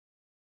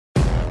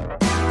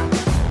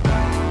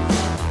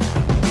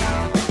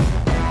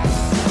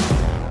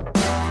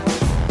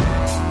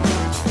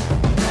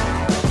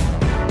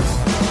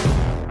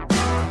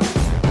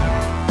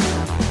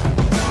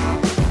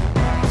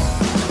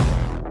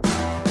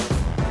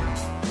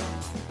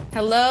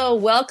Hello,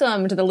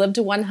 welcome to the Live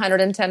to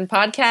 110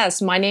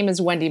 podcast. My name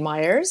is Wendy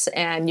Myers,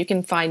 and you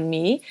can find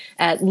me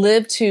at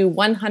live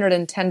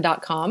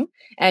to110.com.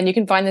 And you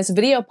can find this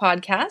video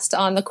podcast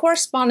on the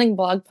corresponding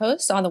blog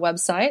post on the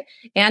website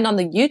and on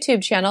the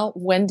YouTube channel,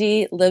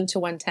 Wendy Live to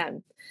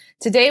 110.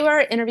 Today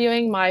we're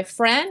interviewing my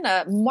friend,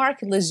 Mark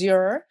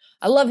Lesueur.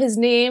 I love his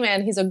name,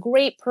 and he's a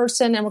great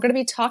person. And we're going to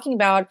be talking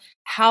about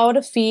how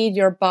to feed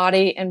your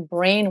body and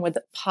brain with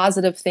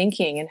positive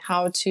thinking and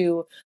how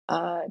to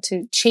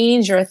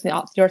change your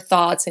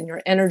thoughts and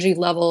your energy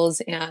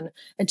levels and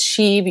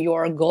achieve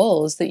your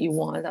goals that you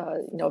want.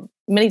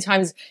 Many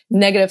times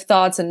negative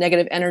thoughts and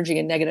negative energy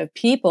and negative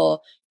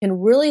people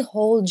can really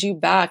hold you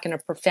back in a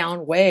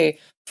profound way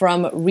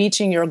from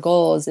reaching your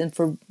goals and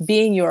for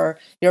being your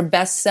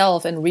best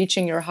self and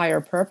reaching your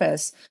higher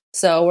purpose.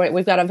 So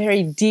we've got a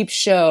very deep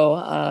show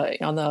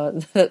on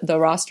the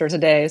roster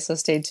today, so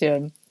stay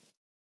tuned.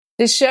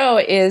 This show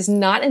is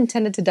not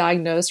intended to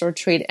diagnose or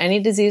treat any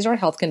disease or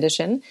health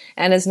condition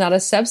and is not a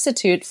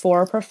substitute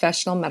for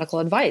professional medical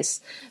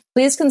advice.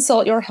 Please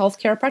consult your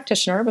healthcare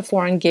practitioner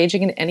before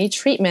engaging in any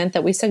treatment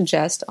that we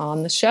suggest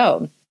on the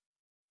show.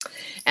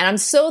 And I'm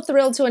so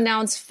thrilled to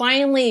announce,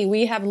 finally,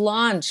 we have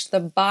launched the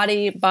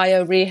Body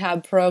Bio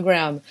Rehab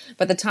program.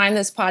 By the time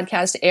this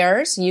podcast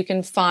airs, you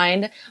can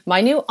find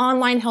my new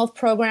online health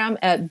program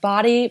at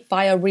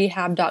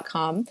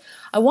bodybiorehab.com.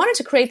 I wanted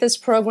to create this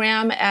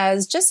program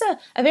as just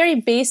a very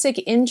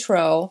basic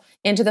intro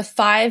into the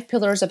 5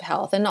 pillars of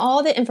health and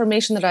all the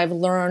information that I've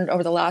learned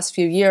over the last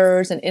few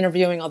years and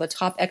interviewing all the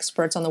top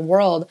experts on the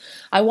world.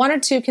 I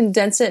wanted to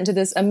condense it into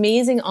this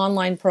amazing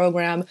online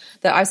program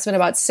that I've spent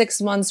about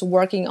 6 months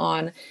working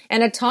on.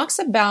 And it talks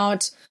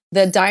about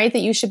the diet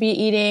that you should be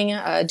eating,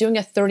 doing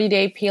a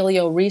 30-day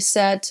paleo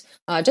reset,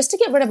 just to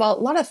get rid of a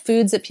lot of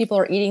foods that people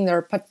are eating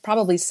they're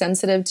probably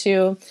sensitive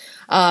to,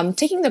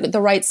 taking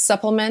the right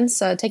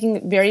supplements,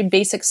 taking very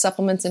basic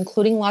supplements,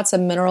 including lots of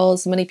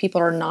minerals. Many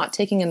people are not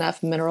taking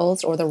enough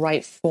minerals or the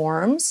right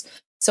forms.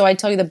 So I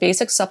tell you the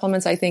basic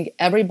supplements I think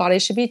everybody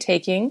should be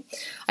taking.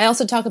 I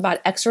also talk about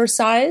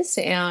exercise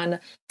and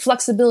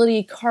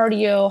flexibility,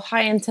 cardio,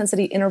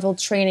 high-intensity interval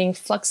training,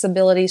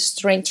 flexibility,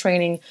 strength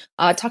training.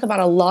 Talk about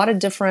a lot of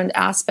different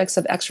aspects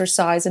of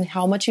exercise and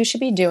how much you should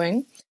be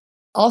doing.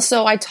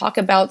 Also, I talk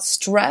about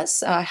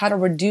stress, how to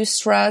reduce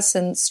stress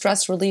and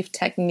stress relief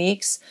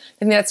techniques. I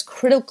think that's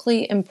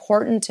critically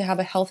important to have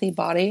a healthy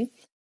body.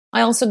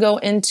 I also go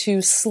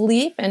into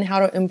sleep and how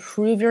to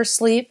improve your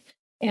sleep.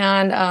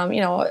 And,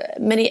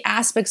 many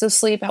aspects of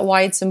sleep,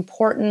 why it's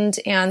important,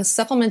 and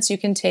supplements you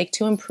can take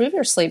to improve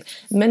your sleep.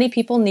 Many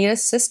people need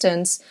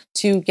assistance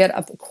to get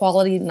a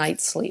quality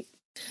night's sleep.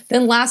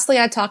 Then lastly,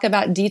 I talk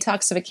about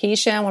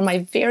detoxification, one of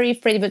my very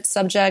favorite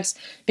subjects,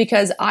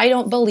 because I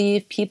don't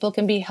believe people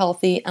can be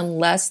healthy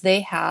unless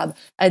they have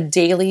a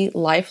daily,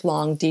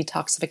 lifelong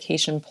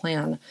detoxification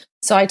plan.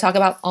 So I talk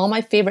about all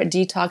my favorite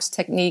detox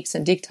techniques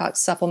and detox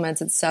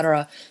supplements,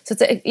 etc. So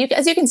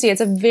as you can see,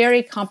 it's a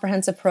very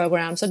comprehensive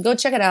program. So go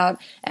check it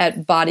out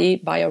at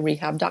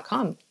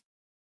bodybiorehab.com.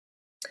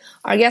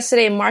 Our guest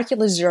today, Mark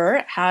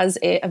Lesueur, has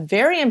a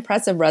very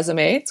impressive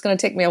resume. It's going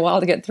to take me a while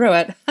to get through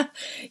it.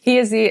 He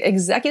is the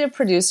executive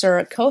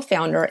producer,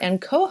 co-founder,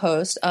 and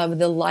co-host of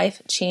the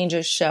Life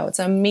Changes Show. It's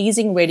an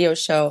amazing radio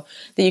show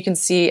that you can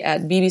see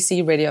at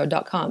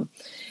bbcradio.com.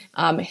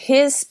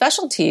 His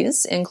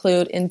specialties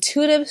include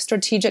intuitive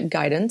strategic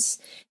guidance,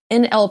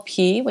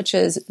 NLP, which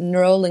is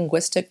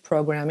neuro-linguistic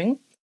programming.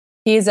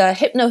 He's a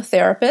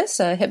hypnotherapist,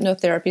 a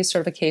hypnotherapy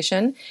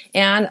certification,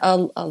 and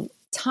a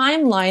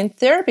timeline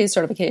therapy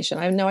certification.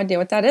 I have no idea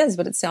what that is,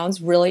 but it sounds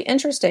really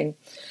interesting.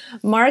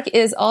 Mark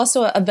is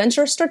also a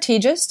venture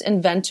strategist,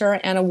 inventor,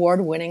 and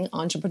award-winning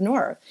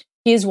entrepreneur.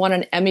 He's won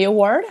an Emmy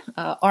Award,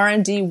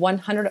 R&D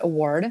 100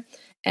 Award,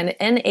 an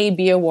NAB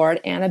Award,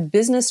 and a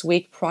Business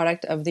Week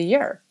Product of the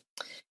Year.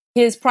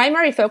 His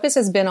primary focus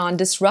has been on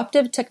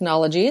disruptive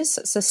technologies,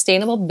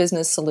 sustainable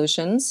business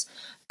solutions,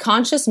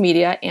 conscious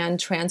media, and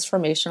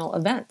transformational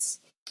events.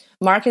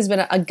 Mark has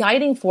been a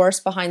guiding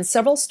force behind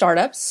several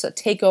startups,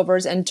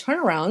 takeovers, and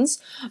turnarounds,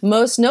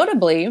 most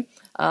notably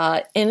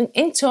in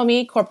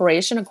Inktomi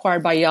Corporation,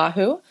 acquired by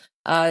Yahoo,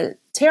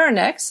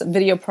 Terranex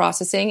Video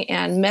Processing,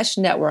 and Mesh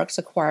Networks,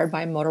 acquired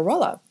by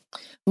Motorola.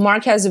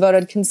 Mark has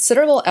devoted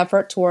considerable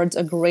effort towards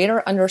a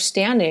greater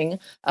understanding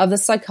of the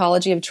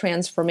psychology of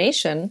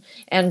transformation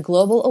and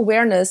global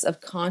awareness of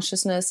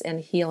consciousness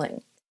and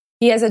healing.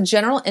 He has a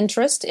general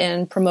interest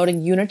in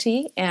promoting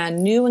unity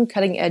and new and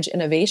cutting-edge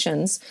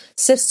innovations,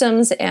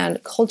 systems,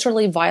 and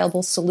culturally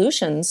viable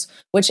solutions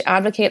which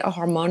advocate a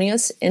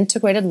harmonious,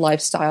 integrated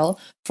lifestyle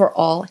for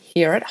all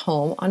here at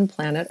home on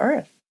planet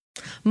Earth.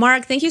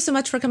 Mark, thank you so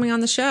much for coming on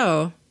the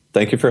show.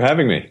 Thank you for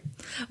having me.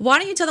 Why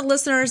don't you tell the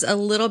listeners a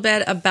little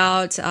bit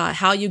about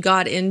how you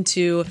got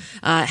into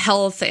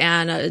health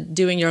and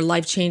doing your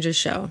Life Changes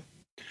show?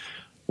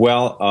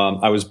 Well,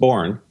 I was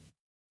born.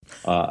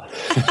 I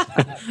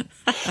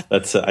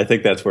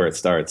think that's where it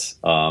starts.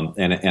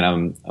 And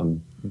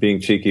I'm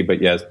being cheeky,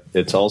 but yes,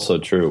 it's also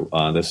true.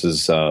 This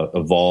has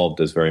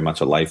evolved as very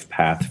much a life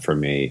path for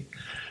me.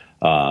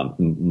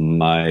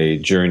 My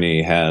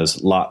journey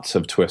has lots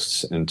of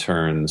twists and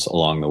turns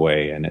along the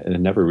way, and it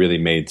never really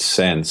made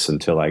sense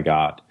until I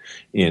got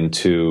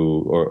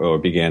into or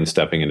began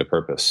stepping into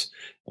purpose.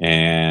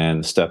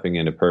 And stepping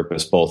into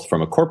purpose, both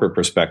from a corporate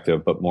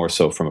perspective, but more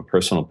so from a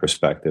personal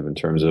perspective, in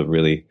terms of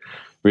really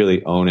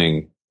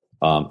owning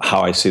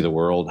how I see the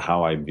world,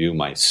 how I view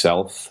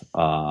myself.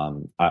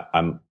 I'm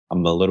a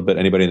little bit,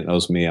 anybody that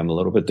knows me, I'm a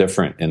little bit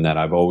different in that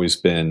I've always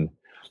been,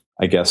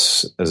 I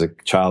guess, as a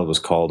child was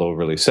called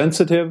overly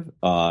sensitive.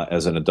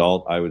 As an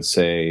adult, I would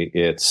say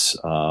it's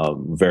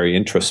very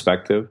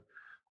introspective.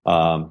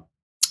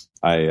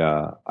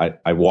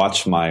 I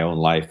watch my own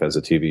life as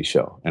a TV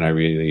show, and I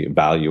really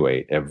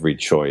evaluate every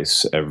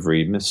choice,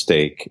 every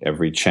mistake,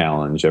 every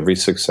challenge, every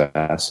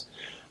success,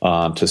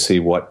 to see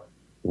what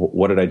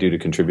did I do to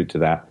contribute to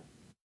that?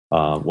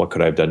 What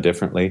could I have done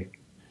differently?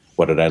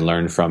 What did I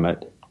learn from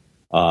it?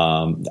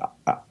 I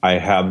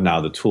have now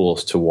the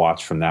tools to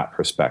watch from that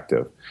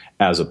perspective,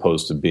 as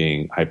opposed to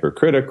being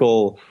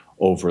hypercritical,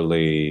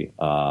 overly,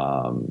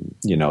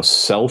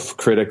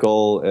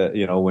 self-critical,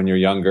 when you're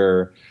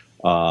younger,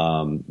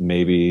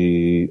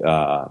 maybe,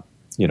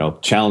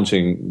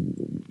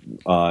 challenging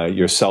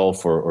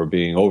yourself or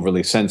being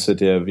overly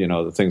sensitive,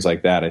 things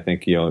like that. I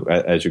think,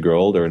 as you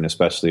grow older, and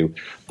especially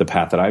the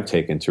path that I've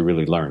taken to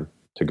really learn,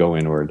 to go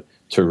inward,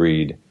 to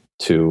read,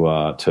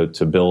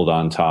 to build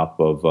on top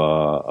of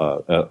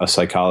a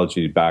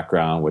psychology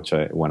background, which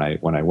when I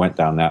went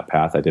down that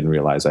path, I didn't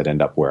realize I'd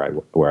end up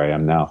where I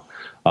am now.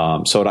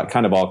 So that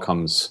kind of all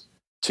comes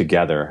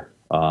together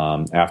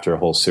after a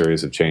whole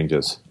series of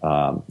changes.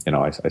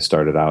 I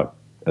started out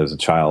as a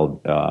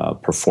child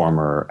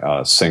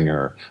performer,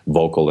 singer,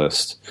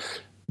 vocalist,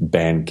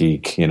 band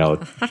geek,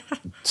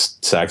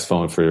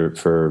 saxophone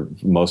for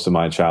most of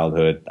my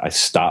childhood. I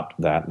stopped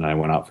that and I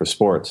went out for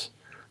sports.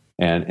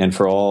 And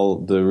for all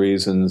the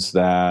reasons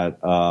that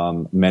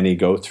many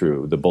go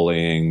through, the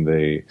bullying,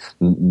 the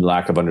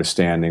lack of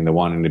understanding, the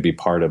wanting to be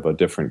part of a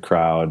different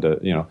crowd,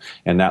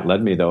 and that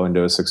led me, though,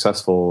 into a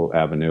successful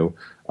avenue,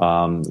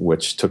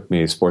 which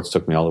sports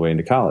took me all the way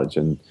into college,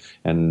 and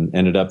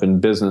ended up in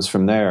business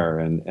from there.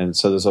 And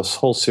so there's a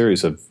whole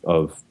series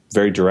of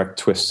very direct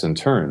twists and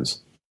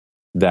turns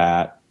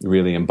that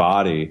really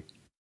embody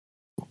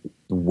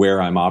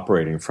where I'm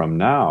operating from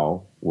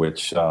now,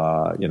 which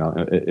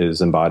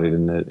is embodied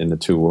in the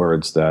two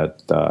words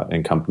that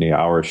accompany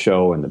our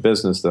show and the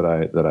business that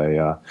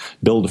I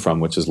build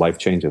from, which is Life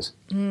Changes.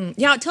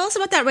 Yeah, tell us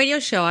about that radio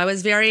show. I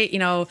was very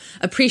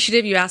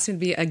appreciative. You asked me to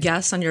be a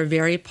guest on your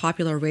very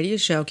popular radio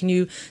show. Can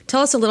you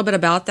tell us a little bit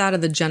about that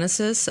and the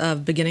genesis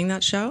of beginning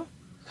that show?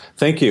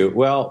 Thank you.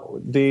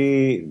 Well,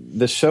 the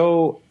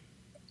show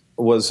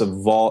has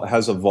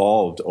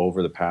evolved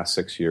over the past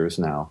 6 years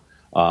now.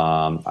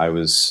 I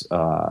was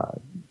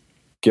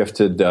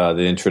gifted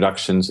the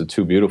introductions of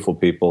two beautiful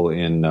people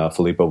in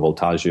Filippo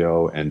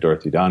Voltaggio and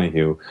Dorothy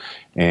Donahue.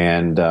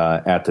 And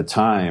at the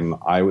time,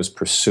 I was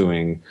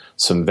pursuing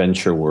some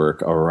venture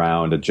work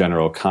around a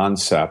general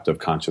concept of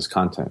conscious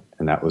content.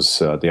 And that was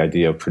the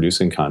idea of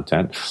producing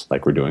content,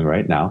 like we're doing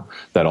right now,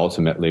 that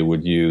ultimately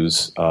would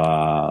use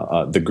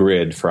the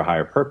grid for a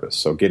higher purpose.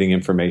 So getting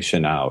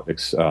information out,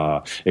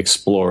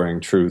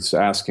 exploring truths,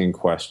 asking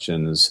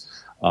questions,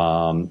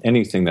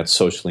 anything that's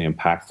socially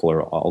impactful,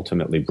 or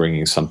ultimately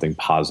bringing something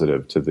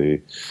positive to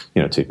the,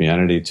 to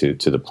humanity, to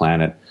the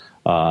planet.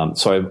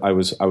 So I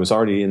was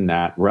already in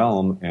that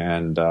realm,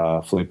 and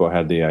Filippo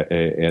had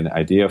an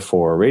idea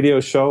for a radio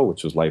show,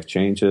 which was Life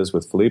Changes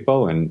with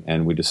Filippo,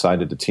 and we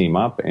decided to team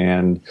up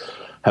and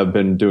have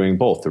been doing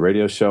both the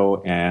radio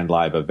show and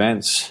live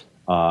events,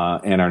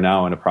 and are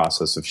now in a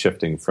process of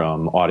shifting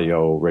from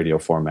audio radio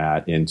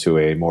format into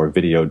a more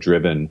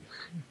video-driven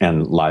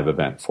and live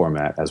event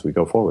format as we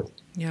go forward.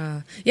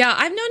 Yeah.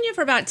 I've known you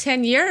for about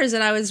 10 years,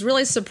 and I was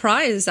really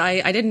surprised.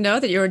 I didn't know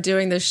that you were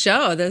doing this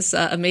show, this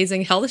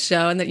amazing health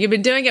show, and that you've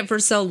been doing it for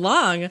so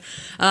long.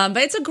 But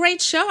it's a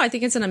great show. I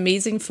think it's an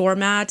amazing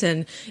format,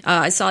 and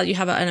I saw you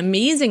have an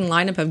amazing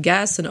lineup of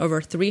guests and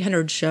over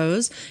 300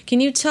 shows.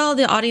 Can you tell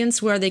the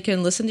audience where they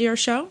can listen to your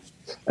show?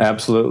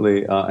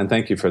 Absolutely, and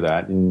thank you for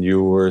that. And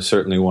you were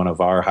certainly one of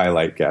our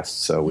highlight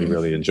guests, so we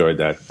really enjoyed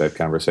that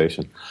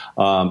conversation.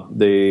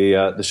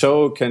 The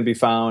show can be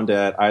found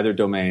at either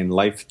domain,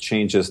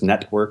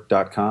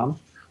 lifechangesnetwork.com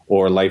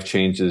or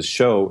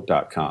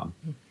lifechangeshow.com.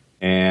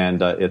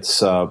 And it's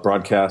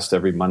broadcast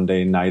every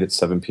Monday night at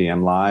 7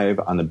 p.m. live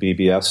on the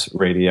BBS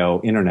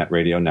Radio Internet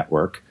Radio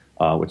Network,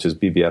 which is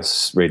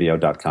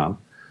bbsradio.com.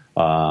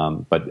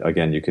 But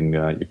again, you can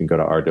go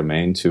to our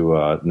domain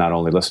to not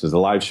only listen to the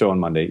live show on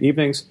Monday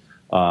evenings,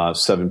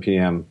 7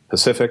 p.m.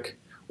 Pacific,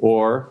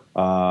 or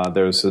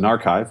there's an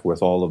archive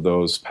with all of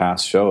those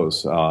past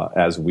shows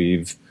as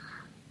we've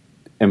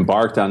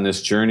embarked on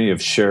this journey of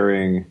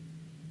sharing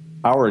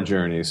our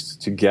journeys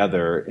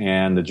together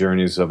and the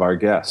journeys of our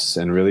guests,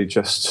 and really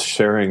just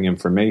sharing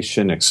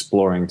information,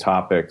 exploring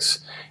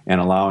topics,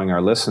 and allowing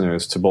our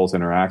listeners to both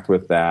interact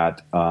with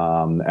that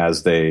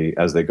as they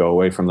go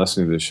away from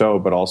listening to the show,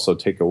 but also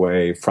take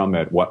away from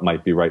it what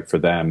might be right for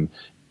them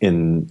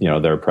in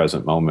their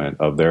present moment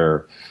of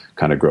their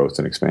kind of growth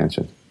and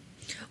expansion.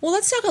 Well,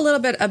 let's talk a little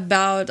bit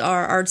about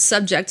our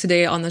subject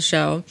today on the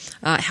show,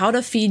 how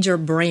to feed your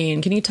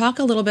brain. Can you talk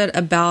a little bit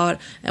about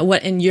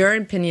what, in your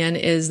opinion,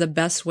 is the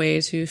best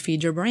way to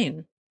feed your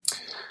brain?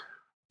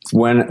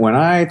 When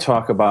I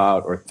talk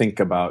about or think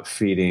about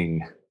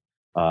feeding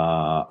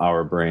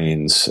our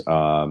brains,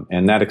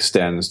 and that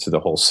extends to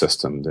the whole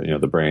system,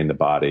 the brain, the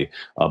body,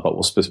 but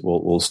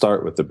we'll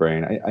start with the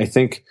brain. I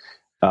think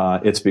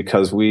it's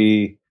because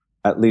we,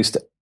 at least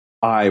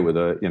I, with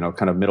a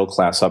kind of middle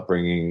class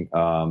upbringing,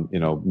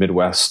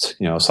 Midwest,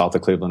 south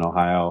of Cleveland,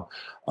 Ohio,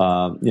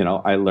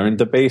 I learned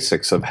the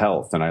basics of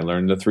health, and I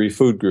learned the 3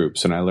 food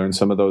groups, and I learned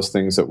some of those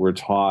things that were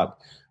taught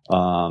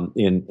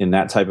in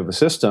that type of a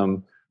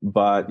system.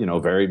 But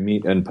very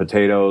meat and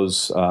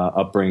potatoes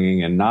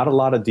upbringing, and not a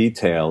lot of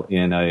detail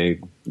in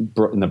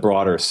the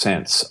broader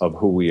sense of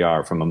who we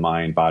are from a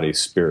mind, body,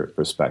 spirit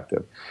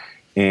perspective.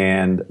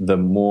 And the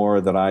more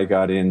that I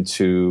got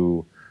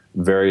into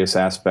various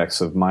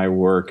aspects of my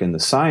work in the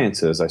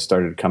sciences, I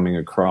started coming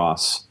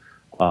across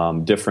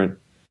different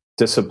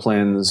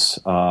disciplines,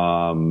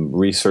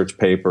 research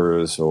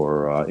papers,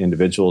 or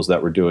individuals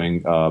that were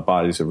doing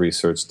bodies of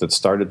research that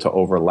started to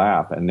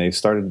overlap, and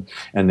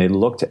they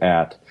looked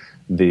at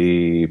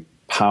the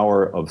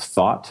power of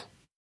thought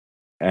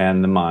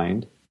and the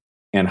mind,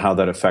 and how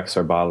that affects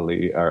our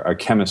bodily, our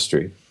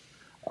chemistry,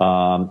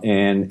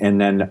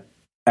 and then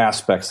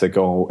aspects that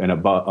go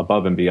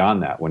above and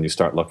beyond that when you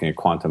start looking at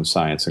quantum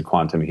science and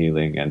quantum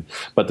healing,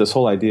 but this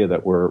whole idea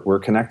that we're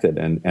connected,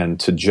 and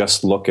to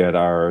just look at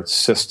our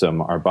system,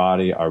 our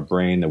body, our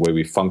brain, the way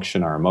we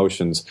function, our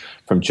emotions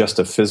from just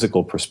a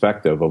physical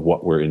perspective of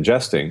what we're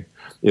ingesting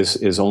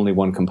is only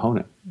one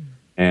component.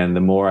 And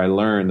the more I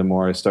learned, the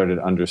more I started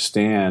to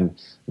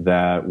understand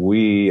that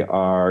we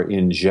are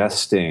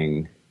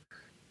ingesting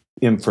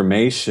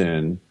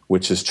information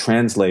which is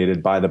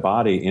translated by the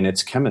body in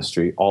its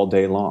chemistry all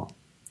day long.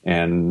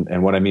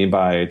 And what I mean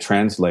by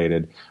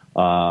translated,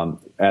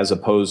 as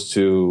opposed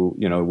to,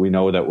 we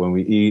know that when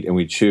we eat and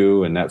we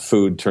chew and that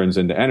food turns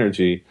into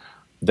energy,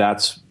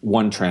 that's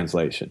one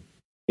translation.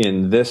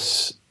 In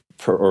this,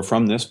 or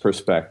from this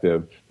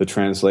perspective, the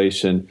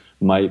translation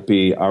might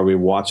be, are we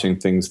watching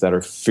things that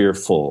are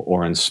fearful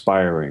or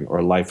inspiring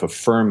or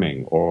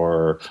life-affirming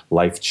or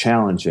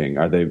life-challenging?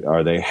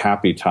 Are they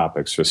happy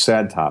topics or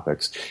sad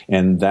topics?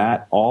 And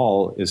that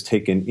all is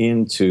taken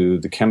into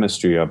the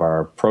chemistry of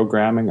our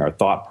programming, our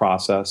thought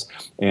process,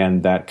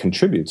 and that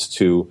contributes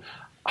to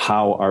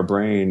how our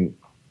brain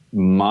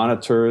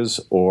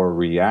monitors or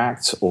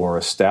reacts or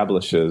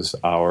establishes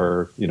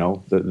our,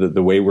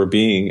 the way we're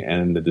being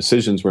and the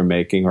decisions we're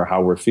making or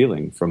how we're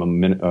feeling from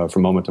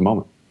moment to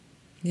moment.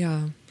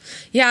 Yeah.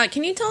 Yeah.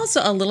 Can you tell us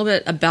a little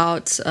bit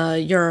about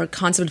your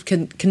concept of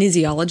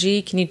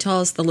kinesiology? Can you tell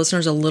us, the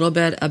listeners, a little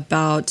bit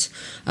about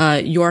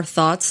your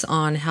thoughts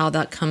on how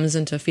that comes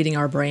into feeding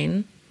our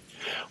brain?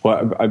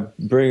 Well, I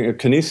bring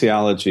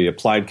kinesiology,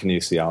 applied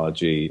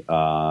kinesiology,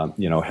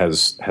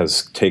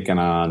 has taken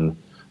on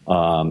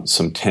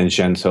some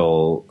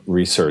tangential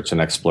research and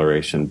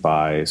exploration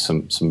by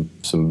some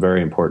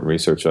very important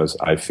researchers,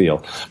 I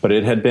feel. But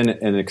it had been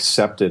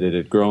it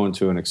had grown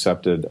to an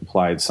accepted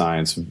applied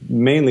science,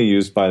 mainly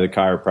used by the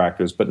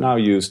chiropractors, but now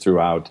used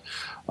throughout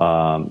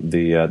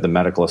the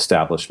medical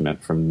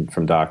establishment,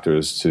 from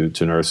doctors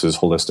to nurses,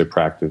 holistic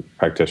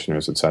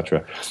practitioners,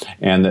 etc.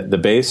 And the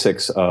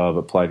basics of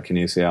applied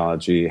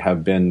kinesiology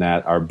have been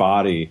that our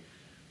body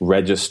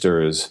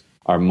registers.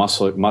 Our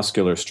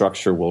muscular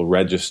structure will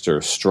register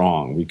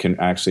strong. We can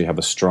actually have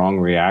a strong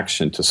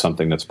reaction to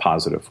something that's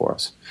positive for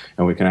us.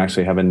 And we can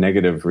actually have a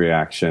negative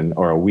reaction,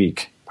 or a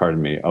weak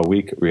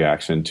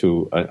reaction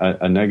to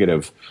a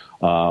negative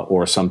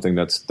or something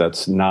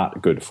that's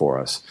not good for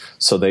us.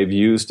 So they've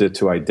used it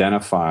to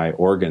identify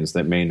organs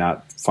that may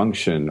not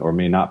function or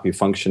may not be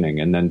functioning,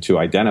 and then to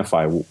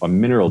identify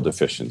mineral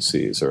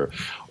deficiencies or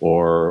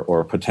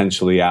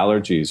potentially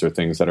allergies or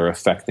things that are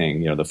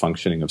affecting the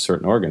functioning of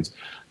certain organs.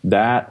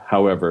 That,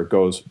 however,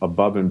 goes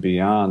above and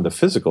beyond the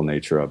physical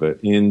nature of it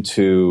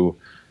into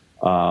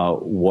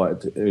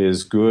what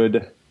is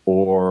good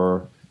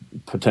or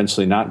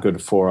potentially not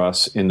good for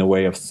us in the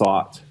way of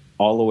thought,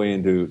 all the way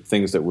into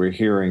things that we're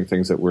hearing,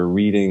 things that we're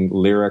reading,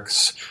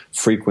 lyrics,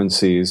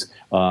 frequencies.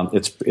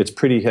 It's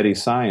pretty heady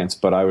science,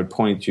 but I would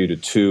point you to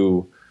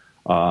two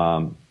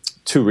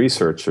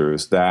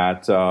researchers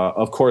that,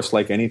 of course,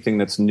 like anything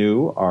that's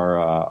new,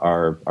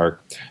 are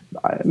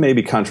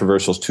maybe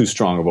controversial is too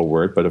strong of a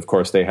word, but of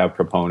course they have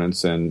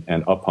proponents and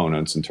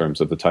opponents in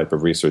terms of the type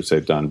of research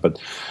they've done. But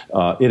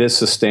it is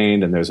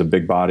sustained, and there's a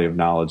big body of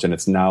knowledge, and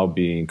it's now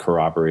being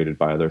corroborated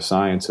by other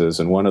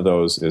sciences. And one of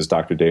those is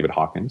Dr. David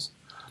Hawkins,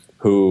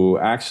 who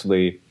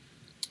actually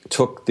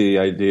took the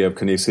idea of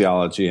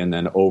kinesiology and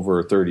then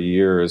over 30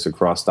 years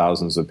across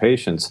thousands of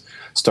patients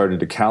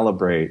started to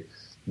calibrate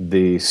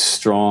the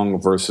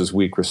strong versus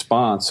weak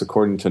response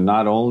according to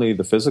not only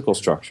the physical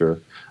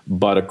structure,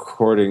 but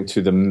according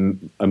to the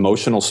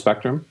emotional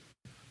spectrum,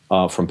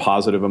 from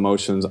positive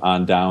emotions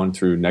on down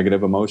through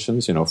negative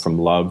emotions, from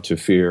love to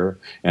fear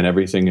and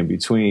everything in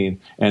between,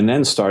 and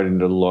then starting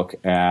to look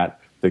at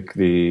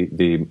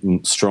the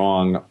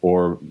strong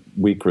or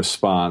weak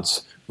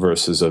response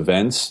versus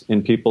events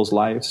in people's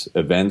lives,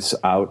 events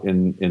out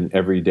in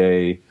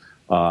everyday,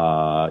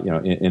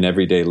 in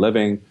everyday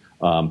living,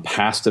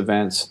 past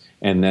events,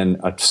 and then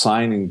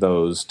assigning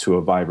those to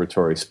a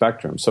vibratory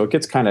spectrum. So it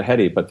gets kind of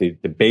heady, but the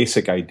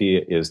basic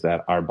idea is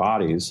that our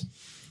bodies,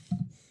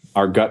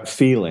 our gut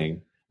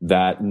feeling,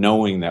 that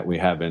knowing that we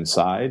have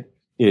inside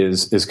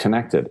is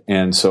connected.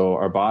 And so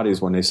our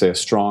bodies, when they say a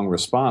strong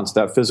response,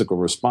 that physical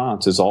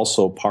response is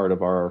also part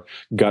of our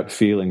gut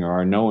feeling or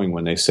our knowing.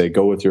 When they say,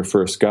 go with your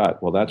first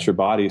gut, well, that's your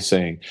body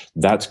saying,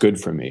 that's good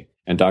for me.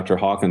 And Dr.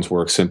 Hawkins'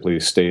 work simply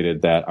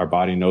stated that our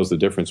body knows the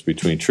difference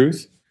between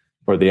truth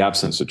or the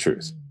absence of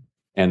truth.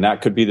 And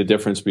that could be the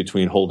difference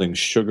between holding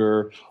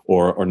sugar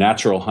or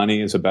natural honey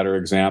is a better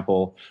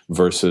example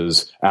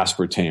versus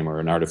aspartame or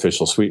an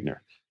artificial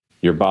sweetener.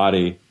 Your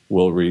body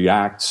will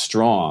react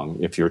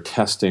strong if you're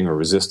testing or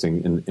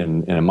resisting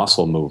in a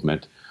muscle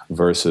movement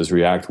versus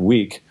react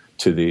weak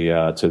to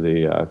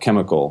the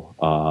chemical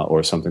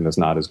or something that's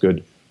not as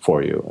good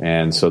for you.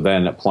 And so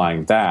then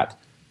applying that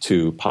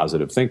to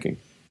positive thinking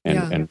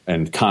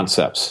and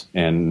concepts.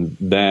 And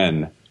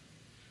then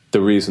the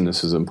reason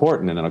this is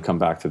important, and then I'll come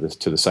back to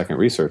the second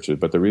researcher,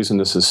 but the reason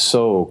this is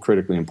so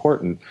critically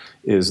important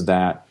is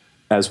that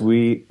as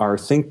we are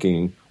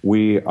thinking,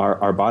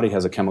 our body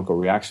has a chemical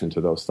reaction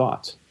to those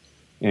thoughts.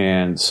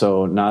 And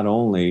so not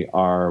only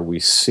are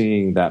we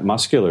seeing that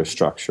muscular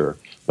structure,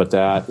 but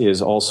that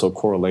is also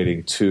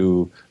correlating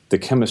to the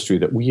chemistry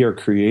that we are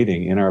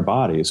creating in our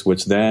bodies,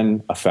 which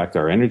then affect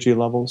our energy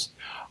levels,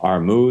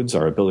 our moods,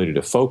 our ability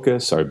to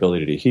focus, our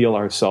ability to heal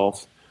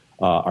ourselves,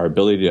 our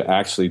ability to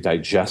actually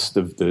digest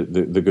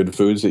the good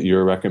foods that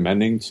you're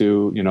recommending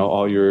to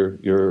all your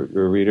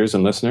readers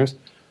and listeners.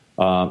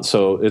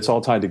 So it's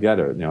all tied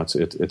together.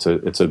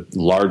 It's a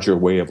larger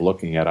way of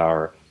looking at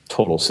our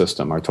total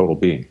system, our total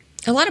being.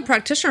 A lot of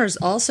practitioners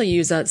also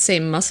use that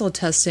same muscle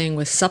testing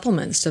with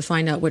supplements to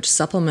find out which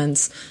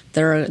supplements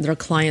their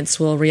clients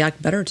will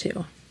react better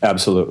to.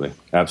 Absolutely.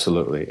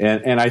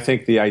 And I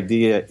think the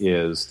idea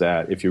is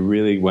that if you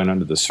really went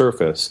under the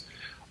surface,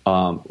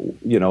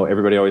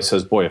 everybody always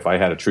says, boy, if I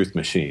had a truth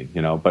machine,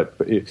 but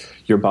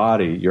your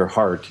body, your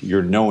heart,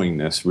 your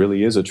knowingness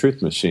really is a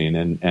truth machine.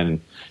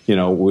 And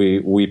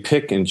we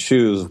pick and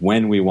choose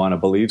when we want to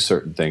believe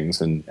certain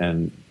things.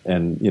 And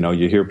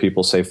you hear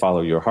people say,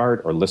 follow your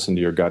heart or listen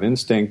to your gut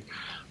instinct.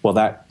 Well,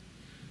 that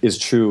is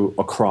true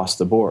across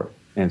the board.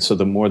 And so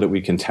the more that we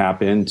can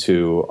tap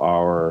into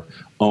our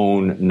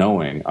own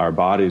knowing, our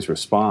body's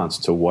response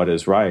to what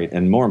is right,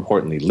 and more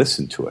importantly,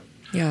 listen to it.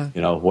 Yeah.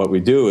 What we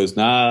do is,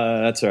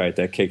 that's all right.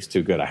 That cake's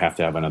too good. I have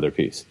to have another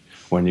piece.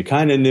 When you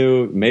kind of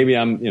knew, maybe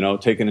I'm,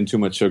 taking in too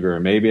much sugar, or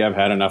maybe I've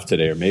had enough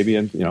today, or maybe,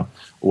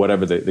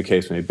 whatever the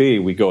case may be,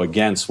 we go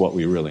against what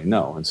we really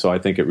know. And so I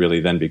think it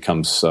really then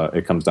becomes,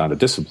 it comes down to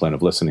discipline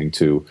of listening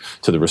to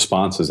the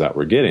responses that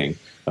we're getting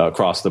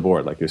across the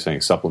board, like you're saying,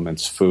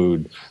 supplements,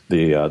 food,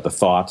 the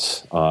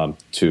thoughts,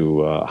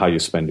 to how you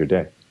spend your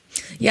day.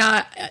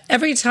 Yeah,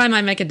 every time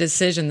I make a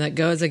decision that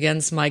goes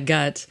against my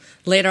gut,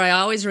 later I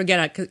always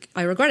regret it.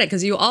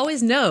 Because you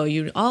always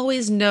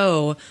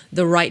know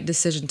the right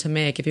decision to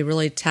make if you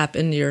really tap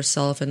into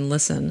yourself and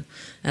listen.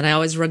 And I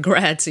always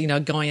regret,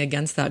 going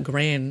against that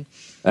grain.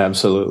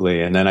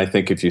 Absolutely. And then I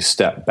think if you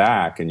step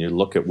back and you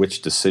look at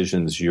which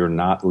decisions you're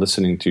not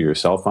listening to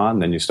yourself on,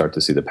 then you start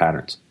to see the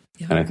patterns.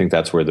 Yeah. And I think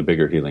that's where the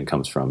bigger healing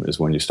comes from, is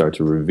when you start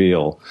to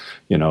reveal,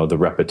 the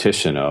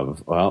repetition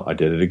of, well, I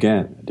did it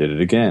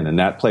again. And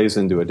that plays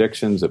into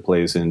addictions. It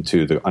plays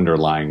into the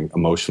underlying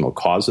emotional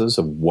causes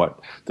of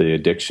what the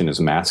addiction is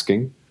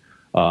masking.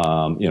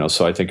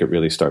 So I think it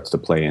really starts to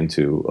play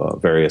into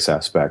various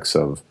aspects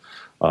of,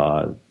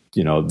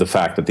 the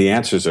fact that the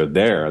answers are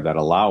there that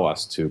allow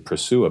us to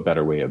pursue a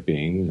better way of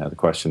being. Now, the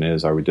question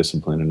is, are we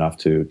disciplined enough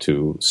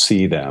to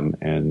see them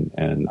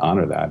and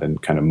honor that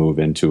and kind of move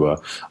into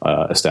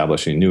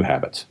establishing new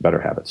habits, better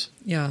habits?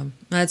 Yeah,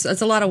 that's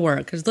a lot of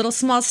work. There's little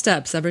small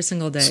steps every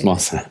single day. Small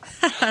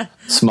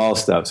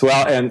steps.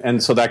 Well,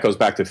 and so that goes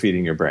back to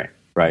feeding your brain,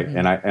 right?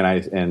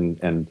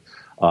 Mm-hmm.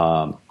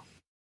 And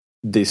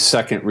the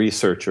second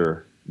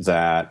researcher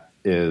that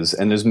is,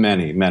 and there's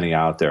many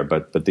out there,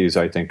 but these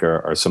I think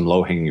are some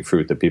low-hanging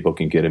fruit that people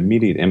can get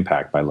immediate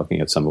impact by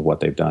looking at some of what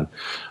they've done,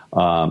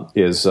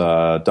 is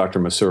Dr.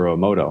 Masaru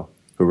Emoto,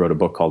 who wrote a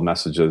book called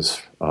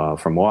Messages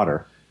from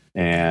Water.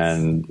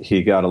 And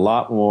he got a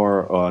lot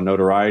more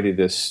notoriety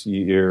this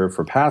year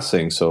for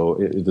passing. So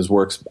his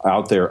work's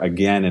out there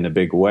again in a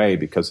big way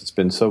because it's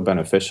been so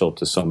beneficial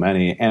to so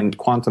many. And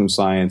quantum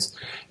science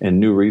and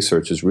new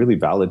research is really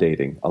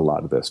validating a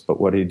lot of this. But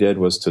what he did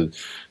was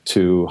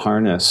to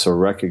harness or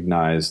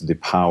recognize the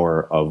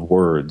power of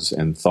words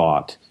and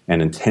thought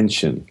and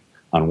intention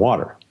on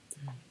water.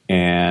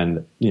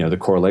 And, the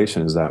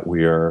correlation is that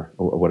we are,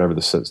 whatever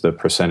the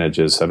percentage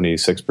is,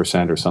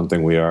 76% or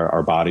something,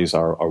 our bodies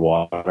are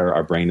water,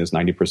 our brain is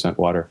 90%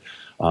 water.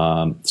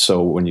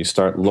 So when you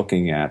start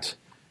looking at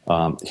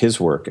his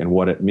work and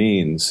what it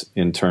means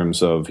in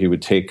terms of, he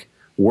would take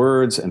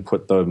words and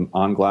put them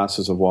on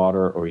glasses of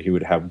water, or he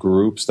would have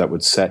groups that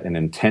would set an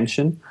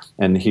intention,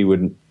 and he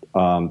would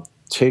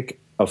take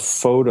a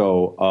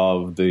photo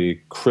of the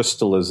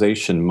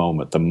crystallization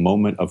moment, the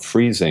moment of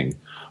freezing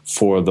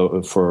for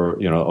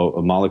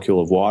a molecule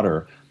of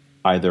water,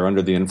 either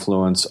under the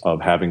influence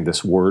of having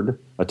this word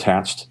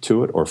attached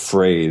to it or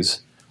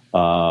phrase,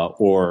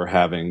 or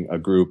having a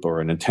group or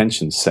an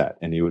intention set.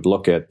 And you would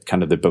look at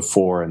kind of the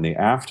before and the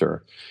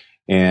after.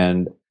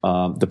 And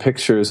the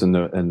pictures and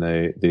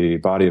the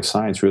body of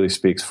science really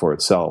speaks for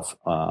itself.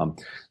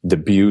 The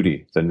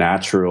beauty, the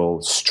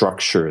natural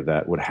structure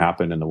that would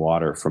happen in the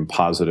water from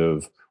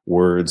positive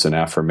words and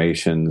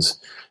affirmations,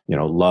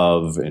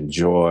 love and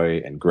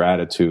joy and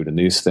gratitude and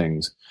these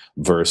things,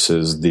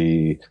 versus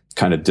the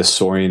kind of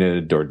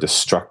disoriented or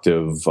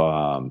destructive,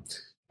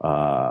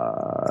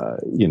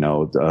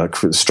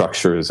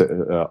 structures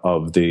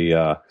of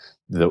the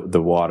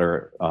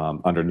water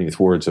underneath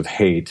words of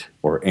hate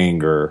or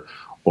anger,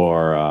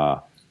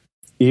 or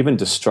even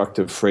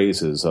destructive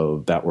phrases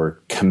that were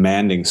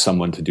commanding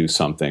someone to do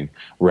something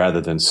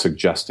rather than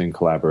suggesting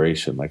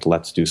collaboration, like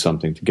let's do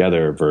something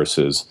together,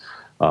 versus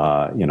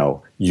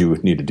you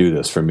need to do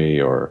this for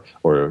me, or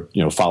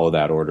follow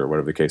that order,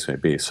 whatever the case may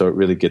be. So it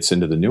really gets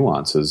into the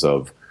nuances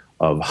of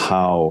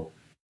how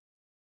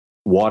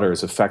water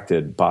is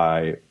affected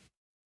by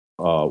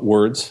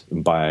words,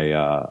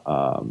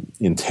 by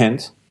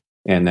intent.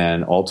 And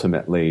then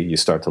ultimately you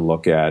start to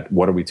look at,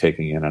 what are we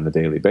taking in on a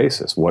daily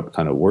basis? What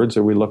kind of words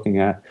are we looking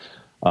at?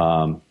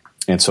 And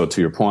so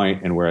to your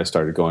point, and where I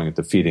started going at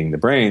the feeding the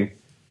brain,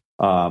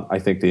 I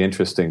think the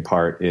interesting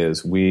part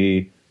is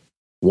we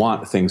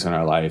want things in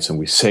our lives and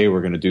we say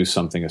we're going to do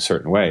something a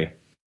certain way,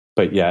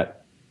 but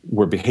yet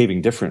we're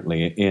behaving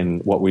differently in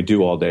what we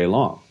do all day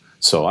long.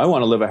 So I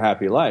want to live a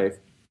happy life,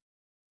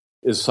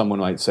 as someone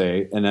might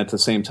say, and at the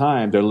same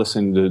time they're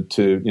listening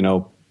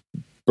to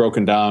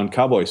broken down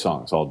cowboy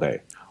songs all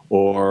day,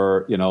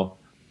 or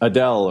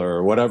Adele,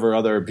 or whatever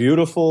other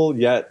beautiful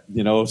yet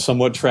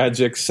somewhat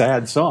tragic,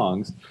 sad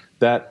songs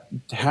that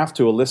have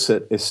to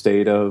elicit a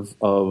state of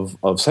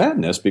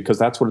sadness, because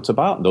that's what it's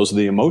about. And those are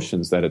the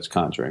emotions that it's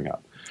conjuring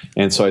up.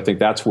 And so I think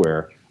that's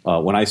where,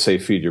 when I say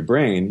feed your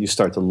brain, you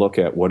start to look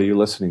at, what are you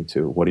listening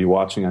to? What are you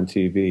watching on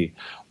TV?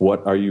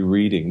 What are you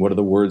reading? What are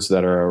the words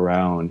that are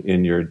around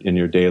in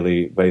your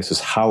daily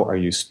basis? How are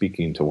you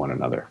speaking to one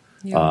another?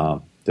 Yeah.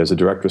 There's a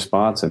direct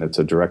response, and it's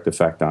a direct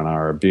effect on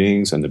our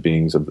beings and the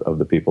beings of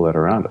the people that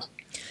are around us.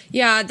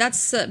 Yeah,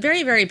 that's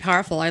very, very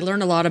powerful. I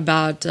learned a lot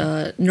about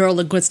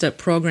neuro-linguistic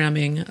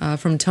programming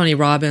from Tony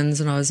Robbins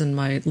when I was in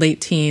my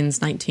late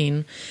teens,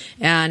 19.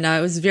 And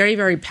it was very,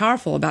 very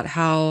powerful about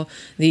how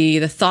the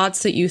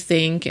thoughts that you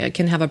think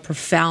can have a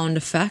profound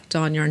effect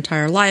on your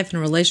entire life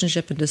and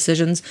relationship and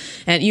decisions.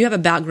 And you have a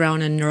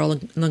background in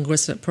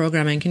neuro-linguistic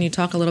programming. Can you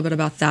talk a little bit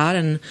about that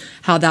and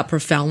how that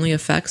profoundly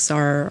affects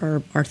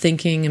our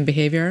thinking and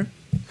behavior?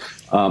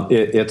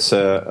 It's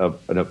a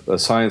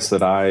science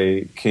that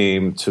I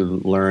came to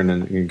learn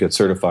and get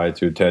certified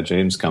through Ted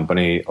James'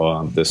 company.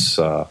 I guess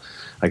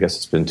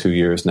it's been 2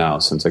 years now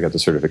since I got the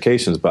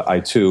certifications, but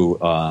I too,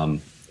 a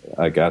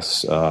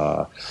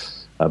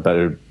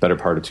better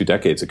part of 2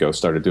 decades ago,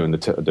 started doing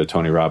the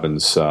Tony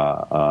Robbins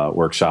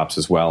workshops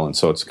as well, and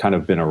so it's kind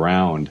of been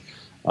around.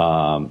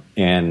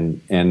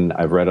 And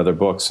I've read other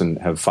books and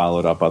have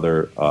followed up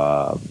other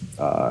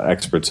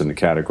experts in the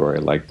category,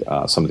 like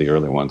some of the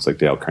early ones, like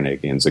Dale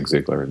Carnegie and Zig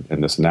Ziglar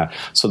and this and that.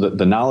 So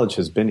the knowledge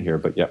has been here,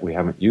 but yet we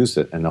haven't used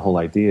it. And the whole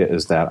idea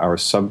is that our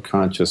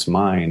subconscious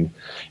mind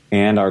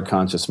and our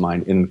conscious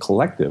mind in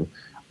collective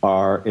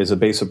is a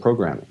base of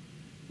programming.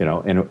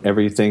 And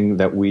everything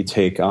that we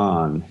take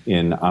on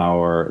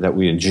that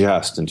we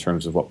ingest in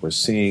terms of what we're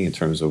seeing, in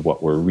terms of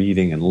what we're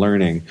reading and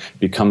learning,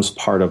 becomes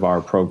part of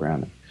our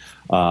programming.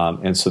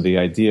 And so the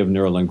idea of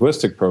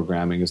neurolinguistic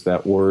programming is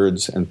that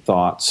words and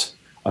thoughts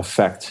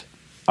affect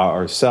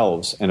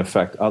ourselves and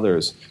affect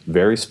others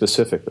very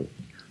specifically.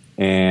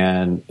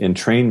 And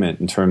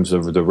entrainment in terms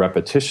of the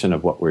repetition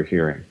of what we're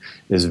hearing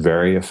is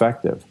very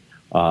effective.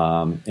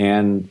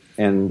 And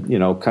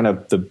kind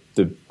of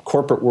the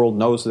corporate world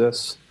knows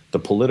this. The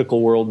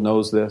political world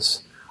knows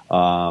this.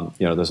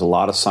 There's a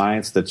lot of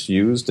science that's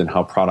used in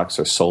how products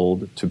are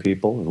sold to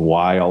people, and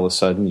why all of a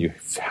sudden you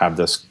have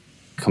this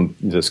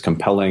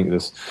compelling,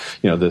 this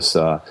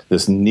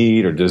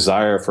need or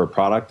desire for a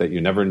product that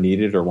you never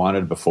needed or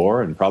wanted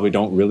before, and probably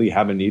don't really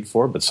have a need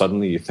for, but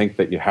suddenly you think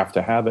that you have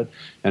to have it.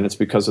 And it's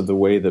because of the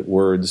way that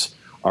words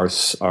are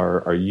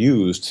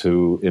used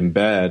to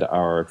embed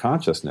our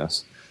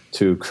consciousness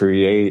to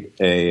create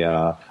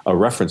a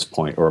reference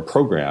point or a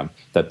program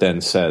that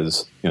then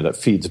says, that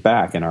feeds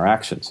back in our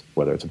actions,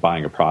 whether it's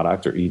buying a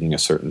product or eating a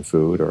certain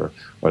food or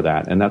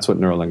that. And that's what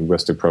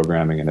neurolinguistic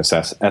programming in its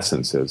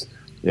essence is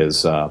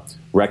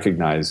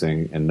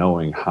recognizing and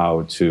knowing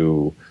how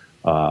to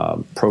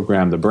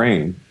program the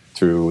brain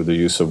through the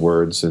use of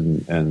words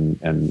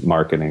and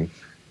marketing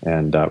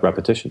and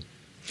repetition.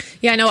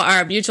 Yeah, I know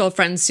our mutual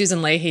friend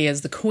Susan Leahy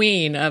is the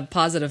queen of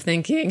positive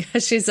thinking.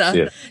 She's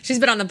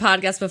been on the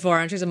podcast before,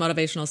 and she's a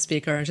motivational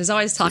speaker, and she's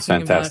always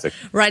talking about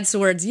writes the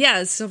words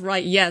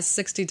write yes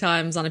 60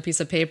 times on a piece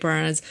of paper,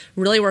 and it's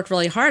really worked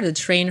really hard to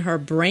train her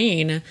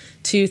brain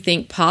to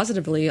think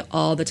positively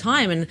all the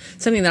time. And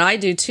something that I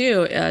do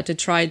too to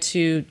try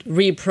to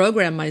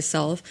reprogram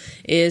myself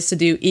is to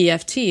do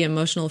EFT,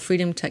 emotional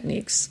freedom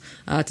techniques,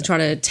 to try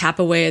to tap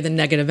away the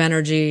negative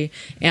energy,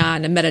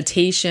 and a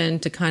meditation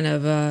to kind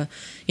of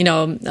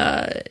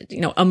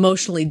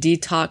emotionally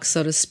detox,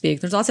 so to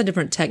speak. There's lots of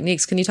different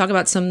techniques. Can you talk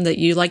about some that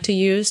you like to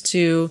use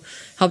to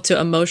help to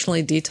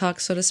emotionally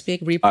detox, so to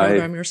speak,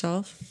 reprogram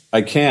yourself?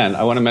 I can.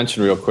 I want to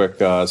mention real quick,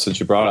 since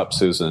you brought up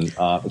Susan,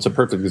 it's a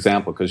perfect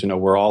example because,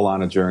 we're all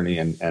on a journey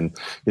and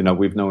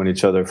we've known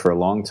each other for a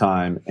long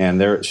time.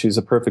 And she's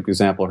a perfect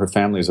example. Her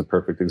family is a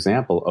perfect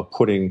example of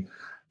putting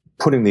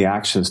the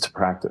actions to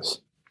practice.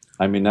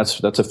 I mean,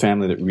 that's a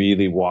family that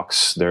really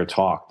walks their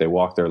talk. They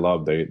walk their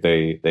love.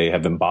 They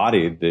have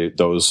embodied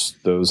those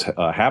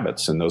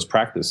habits and those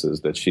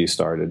practices that she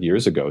started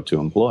years ago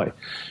to employ.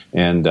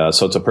 And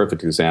so it's a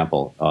perfect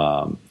example.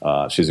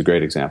 She's a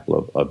great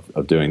example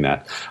of doing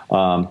that.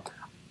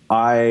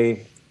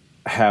 I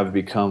have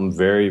become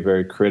very,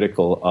 very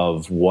critical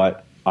of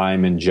what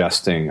I'm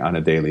ingesting on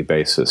a daily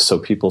basis. So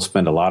people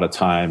spend a lot of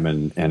time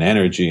and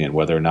energy in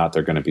whether or not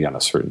they're going to be on a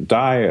certain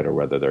diet, or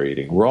whether they're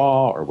eating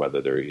raw, or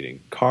whether they're eating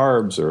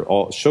carbs or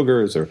all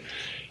sugars. Or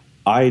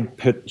I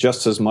put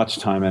just as much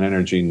time and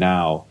energy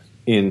now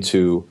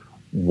into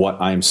what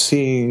I'm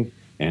seeing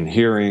and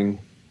hearing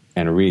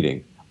and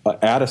reading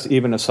at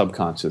even a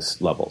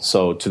subconscious level.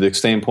 So to the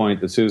same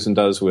point that Susan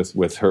does with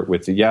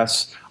the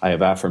yes, I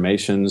have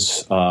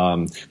affirmations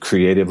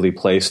creatively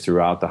placed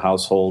throughout the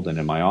household and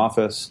in my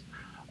office.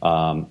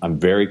 I'm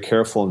very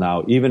careful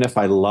now, even if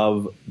I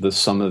love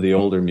some of the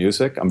older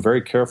music, I'm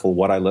very careful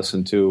what I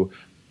listen to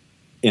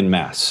in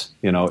mass.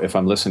 If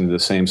I'm listening to the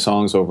same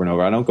songs over and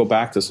over, I don't go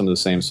back to some of the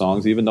same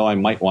songs, even though I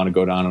might want to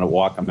go down on a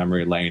walk on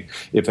memory lane.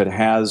 If it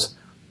has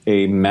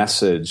a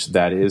message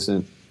that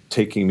isn't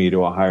taking me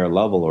to a higher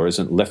level, or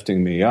isn't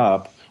lifting me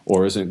up,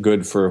 or isn't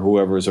good for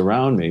whoever's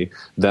around me,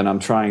 then I'm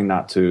trying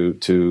not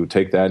to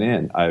take that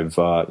in. I've,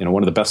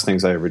 one of the best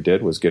things I ever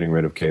did was getting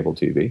rid of cable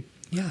TV.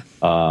 Yeah.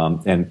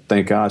 And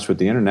thank gosh, with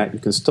the internet, you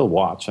can still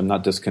watch. I'm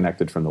not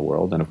disconnected from the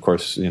world. And of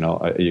course,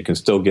 you can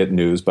still get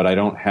news, but I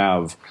don't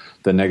have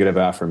the negative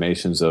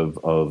affirmations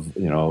of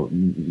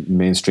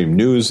mainstream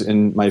news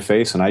in my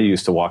face. And I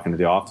used to walk into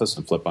the office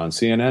and flip on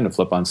CNN and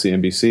flip on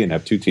CNBC and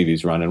have two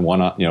TVs running, one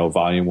on,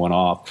 volume one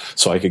off,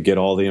 so I could get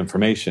all the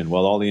information.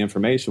 Well, all the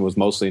information was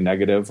mostly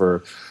negative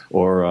or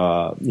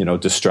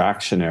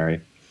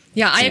distractionary.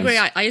 Yeah, I agree.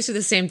 I used to do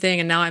the same thing,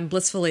 and now I'm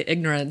blissfully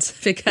ignorant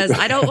because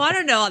I don't want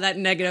to know all that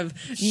negative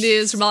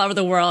news from all over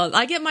the world.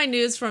 I get my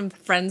news from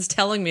friends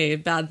telling me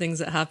bad things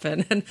that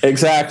happen. And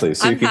exactly.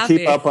 So I'm you can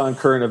keep up on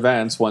current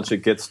events once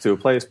it gets to a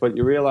place, but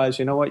you realize,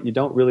 you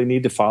don't really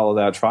need to follow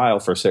that trial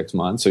for 6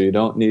 months, or you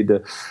don't need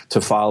to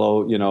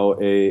follow,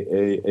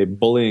 a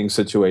bullying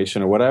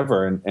situation or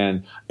whatever.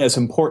 And as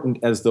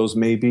important as those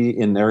may be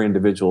in their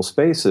individual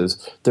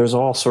spaces, there's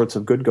all sorts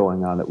of good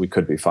going on that we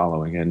could be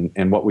following,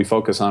 and what we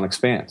focus on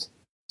expands.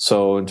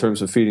 So in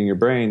terms of feeding your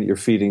brain, you're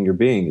feeding your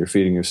being, you're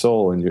feeding your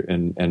soul,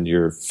 and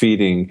you're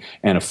feeding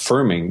and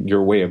affirming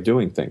your way of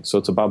doing things. So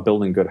it's about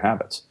building good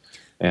habits.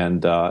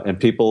 And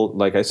people,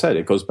 like I said,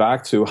 it goes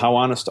back to how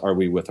honest are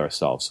we with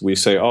ourselves? We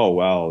say, oh,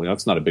 well,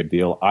 it's not a big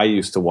deal. I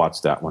used to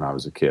watch that when I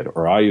was a kid,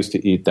 or I used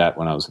to eat that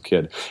when I was a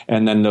kid.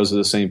 And then those are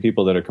the same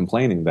people that are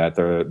complaining that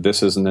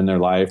this isn't in their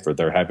life, or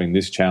they're having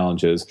these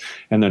challenges,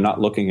 and they're not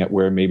looking at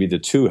where maybe the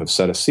two have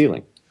set a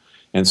ceiling.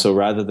 And so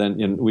rather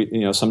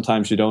than,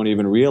 sometimes you don't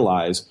even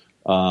realize,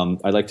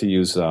 I like to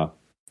use the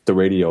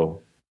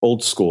radio,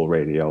 old school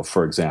radio,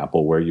 for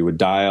example, where you would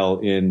dial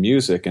in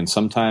music, and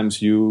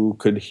sometimes you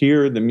could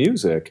hear the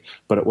music,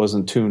 but it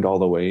wasn't tuned all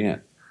the way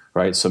in.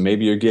 Right, so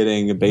maybe you're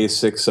getting the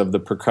basics of the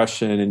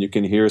percussion and you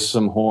can hear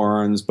some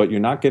horns, but you're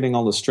not getting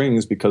all the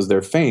strings because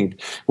they're faint.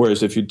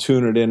 Whereas if you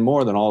tune it in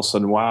more, then all of a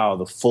sudden, wow,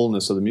 the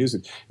fullness of the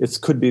music. It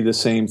could be the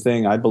same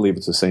thing. I believe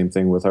it's the same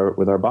thing with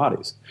our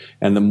bodies.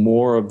 And the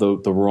more of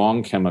the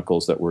wrong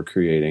chemicals that we're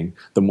creating,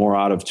 the more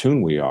out of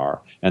tune we are,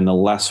 and the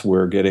less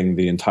we're getting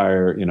the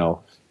entire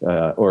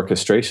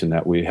orchestration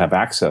that we have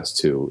access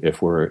to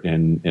if we're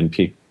in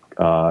peak.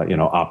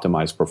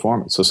 Optimized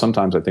performance. So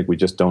sometimes I think we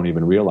just don't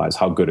even realize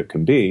how good it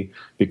can be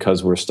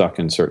because we're stuck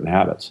in certain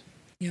habits.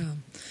 Yeah.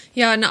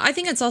 Yeah, and I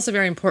think it's also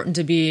very important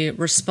to be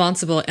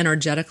responsible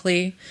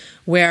energetically,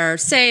 where,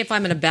 say, if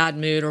I'm in a bad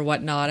mood or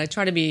whatnot, I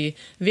try to be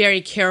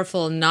very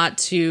careful not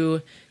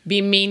to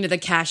be mean to the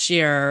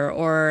cashier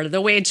or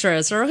the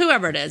waitress or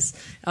whoever it is,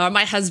 or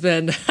my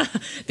husband,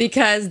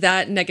 because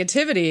that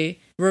negativity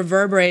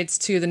reverberates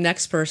to the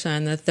next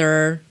person that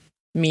they're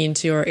mean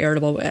to or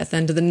irritable with,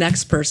 and to the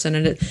next person,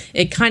 and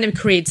it kind of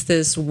creates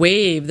this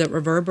wave that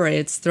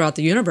reverberates throughout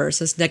the universe,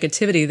 this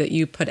negativity that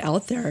you put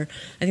out there.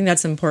 I think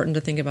that's important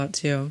to think about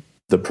too.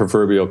 The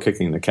proverbial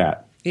kicking the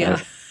cat.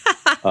 Yeah.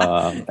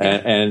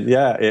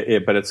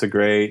 Right? But it's a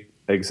great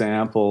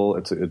example.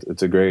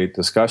 It's a great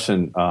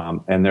discussion,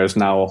 and there's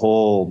now a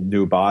whole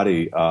new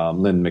body.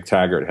 Lynn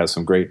McTaggart has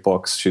some great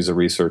books. She's a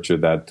researcher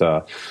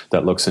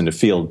that looks into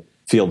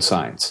field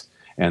science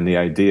and the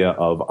idea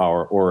of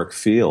our auric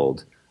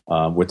field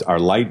with our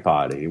light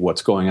body.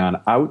 What's going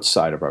on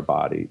outside of our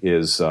body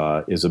is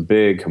a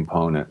big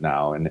component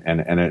now,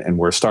 and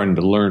we're starting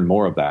to learn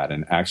more of that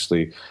and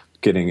actually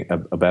getting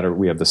a better.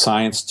 We have the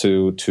science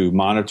to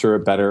monitor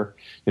it better.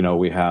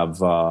 We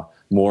have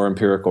more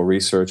empirical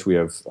research. We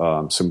have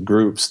some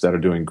groups that are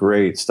doing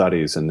great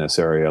studies in this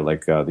area,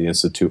 like the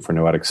Institute for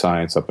Noetic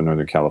Science up in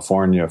Northern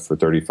California for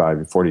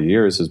 35, 40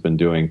 years has been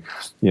doing,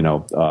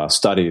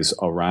 studies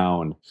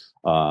around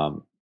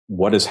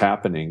what is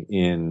happening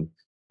in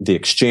the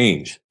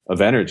exchange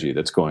of energy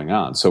that's going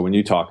on. So when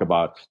you talk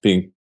about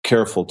being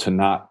careful to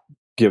not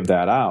give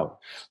that out,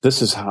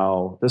 this is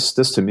how this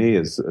to me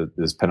is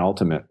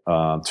penultimate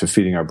to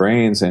feeding our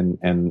brains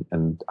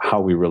and how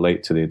we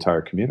relate to the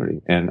entire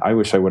community. And I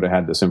wish I would have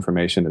had this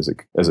information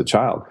as a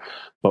child,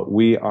 but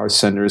we are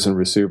senders and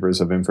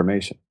receivers of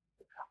information.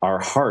 Our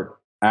heart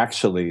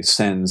actually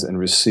sends and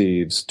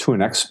receives to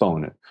an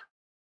exponent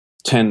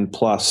 10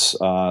 plus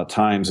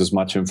times as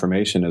much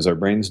information as our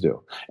brains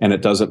do, and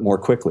it does it more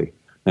quickly.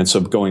 And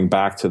so going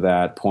back to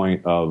that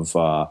point of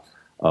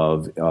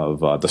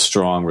the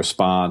strong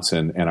response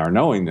and our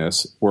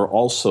knowingness, we're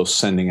also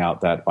sending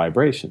out that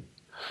vibration.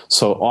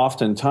 So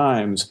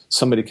oftentimes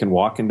somebody can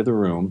walk into the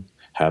room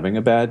having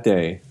a bad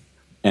day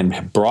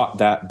and brought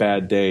that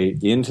bad day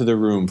into the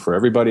room for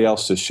everybody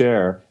else to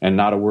share, and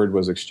not a word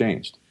was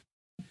exchanged,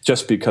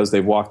 just because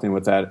they've walked in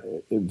with that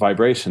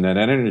vibration, that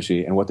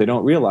energy. And what they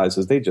don't realize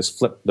is they just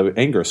flip the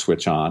anger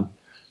switch on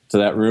to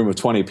that room of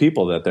 20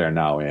 people that they're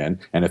now in.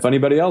 And if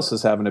anybody else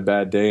is having a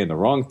bad day and the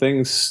wrong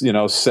things,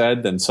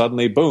 said, then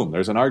suddenly, boom,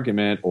 there's an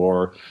argument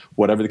or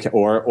whatever,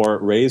 or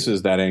it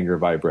raises that anger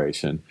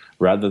vibration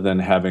rather than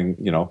having,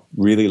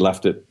 really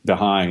left it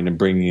behind and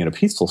bringing in a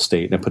peaceful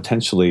state and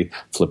potentially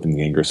flipping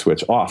the anger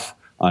switch off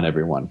on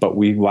everyone. But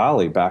we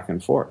volley back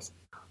and forth.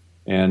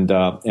 And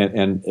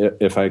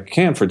if I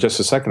can, for just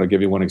a second, I'll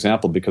give you one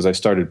example, because I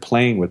started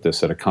playing with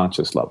this at a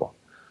conscious level.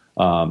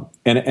 And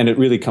it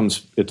really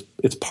comes,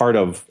 it's part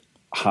of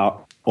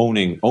how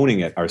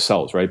owning it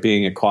ourselves, right?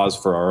 Being a cause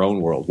for our own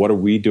world. What are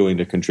we doing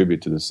to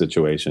contribute to the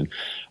situation?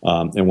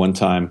 And one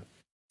time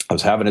I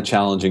was having a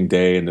challenging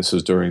day, and this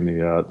was during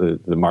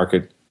the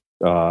market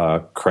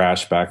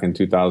crash back in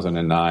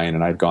 2009,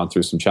 and I'd gone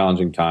through some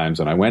challenging times,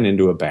 and I went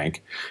into a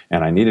bank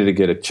and I needed to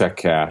get a check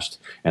cashed,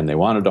 and they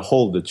wanted to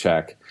hold the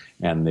check.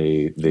 And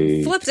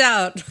the flipped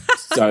out.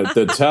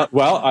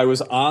 I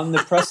was on the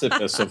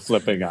precipice of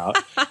flipping out,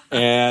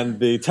 and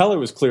the teller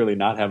was clearly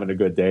not having a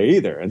good day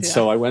either. And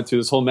so I went through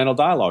this whole mental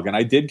dialogue, and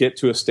I did get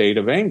to a state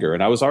of anger,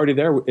 and I was already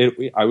there.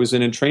 I was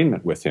in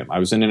entrainment with him. I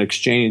was in an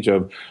exchange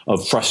of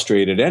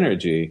frustrated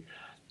energy.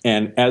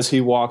 And as he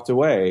walked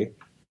away,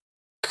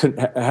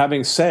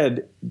 having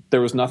said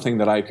there was nothing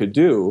that I could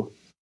do,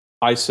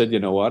 I said, you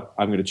know what?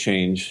 I'm going to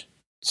change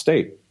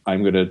state.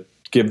 I'm going to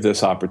give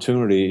this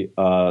opportunity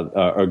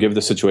or give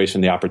the situation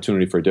the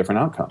opportunity for a different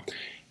outcome.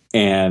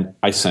 And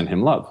I sent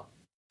him love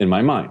in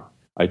my mind.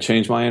 I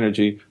changed my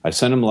energy. I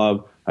sent him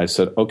love. I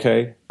said,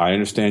 okay, I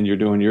understand you're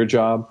doing your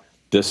job.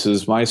 This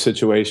is my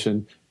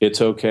situation.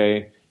 It's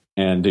okay.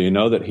 And do you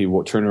know that he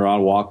turned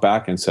around, walked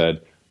back and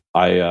said,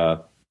 I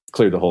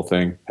cleared the whole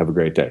thing. Have a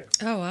great day.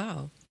 Oh,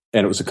 wow.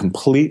 And it was a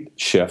complete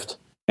shift.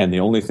 And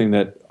the only thing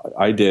that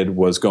I did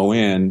was go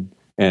in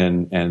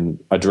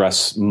and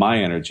address my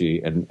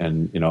energy and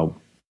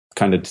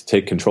kind of to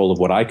take control of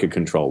what I could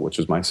control, which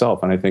was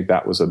myself. And I think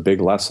that was a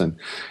big lesson.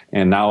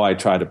 And now I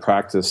try to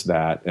practice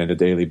that on a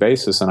daily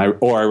basis. And I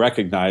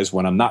recognize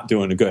when I'm not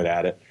doing good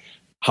at it,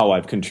 how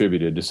I've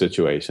contributed to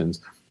situations.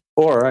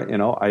 Or,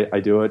 I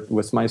do it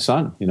with my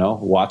son,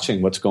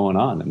 watching what's going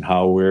on and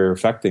how we're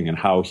affecting and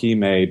how he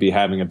may be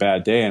having a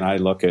bad day. And I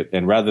look at,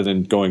 and rather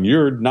than going,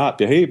 you're not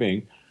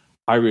behaving,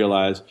 I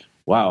realize,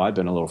 wow, I've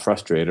been a little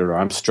frustrated, or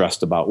I'm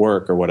stressed about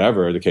work, or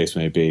whatever the case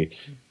may be.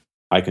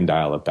 I can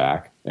dial it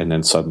back, and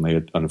then suddenly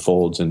it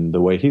unfolds in the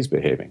way he's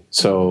behaving.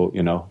 So,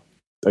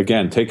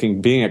 again,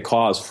 being a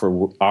cause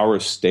for our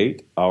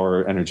state,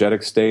 our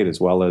energetic state, as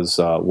well as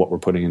what we're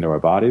putting into our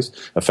bodies,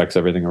 affects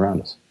everything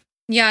around us.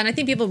 Yeah, and I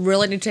think people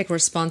really need to take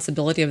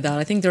responsibility of that.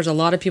 I think there's a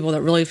lot of people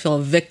that really feel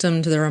a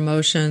victim to their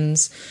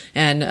emotions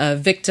and a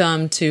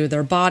victim to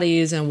their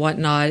bodies and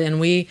whatnot. And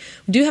we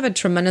do have a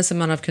tremendous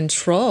amount of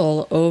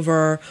control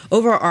over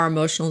our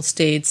emotional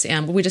states,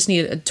 and we just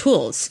need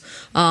tools.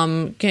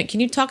 Can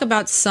you talk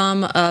about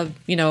some of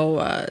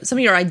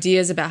your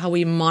ideas about how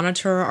we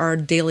monitor our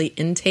daily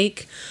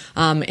intake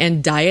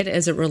and diet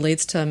as it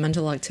relates to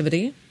mental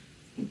activity?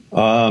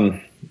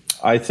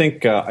 I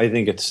think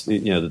it's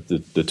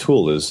the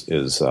tool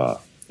is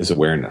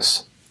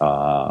awareness.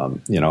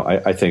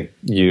 I think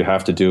you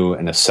have to do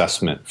an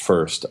assessment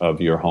first of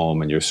your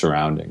home and your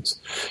surroundings.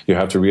 You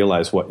have to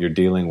realize what you're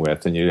dealing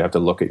with, and you have to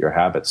look at your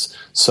habits.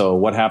 So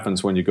what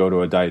happens when you go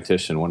to a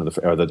dietitian,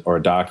 or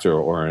a doctor,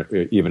 or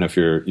even if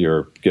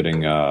you're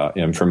getting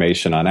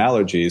information on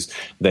allergies,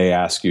 they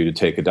ask you to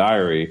take a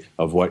diary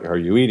of what are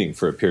you eating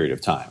for a period of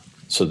time,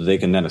 so that they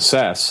can then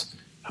assess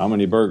how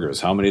many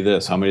burgers, how many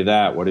this, how many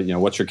that,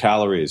 what's your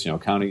calories,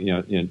 counting,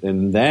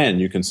 and then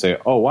you can say,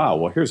 oh, wow,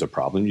 well, here's a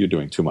problem. You're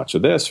doing too much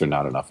of this or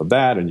not enough of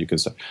that. And you can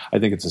say, I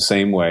think it's the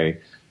same way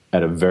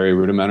at a very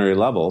rudimentary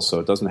level. So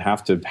it doesn't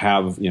have to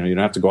have, you don't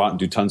have to go out and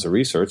do tons of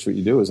research. What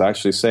you do is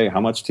actually say,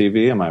 how much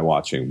TV am I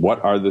watching?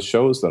 What are the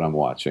shows that I'm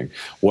watching?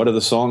 What are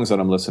the songs that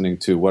I'm listening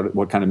to?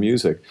 What kind of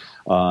music?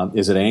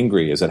 Is it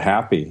angry? Is it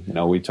happy?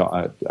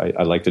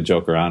 I like to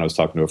joke around. I was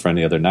talking to a friend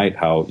the other night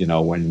how,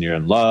 when you're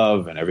in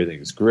love and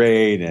everything's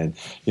great and,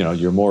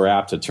 you're more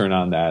apt to turn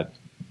on that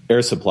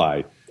Air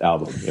Supply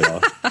album,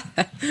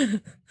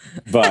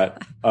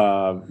 But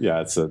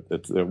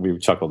we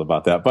chuckled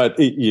about that. But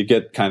you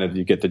get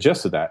the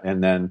gist of that.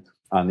 And then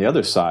on the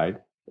other side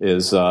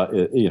is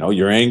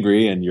you're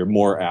angry and you're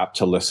more apt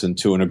to listen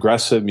to an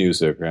aggressive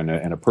music and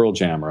a Pearl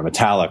Jam or a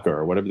Metallica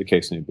or whatever the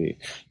case may be.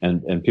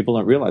 And people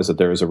don't realize that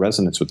there is a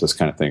resonance with this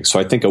kind of thing. So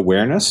I think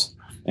awareness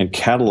and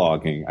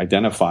cataloging,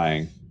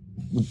 identifying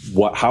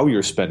how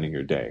you're spending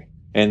your day.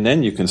 And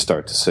then you can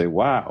start to say,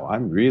 wow,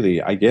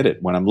 I get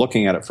it. When I'm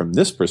looking at it from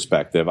this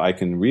perspective, I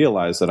can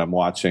realize that I'm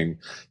watching,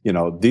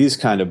 these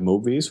kind of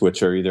movies,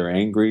 which are either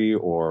angry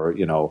or,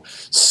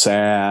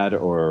 sad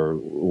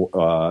or,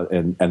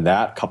 and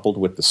that coupled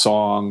with the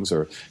songs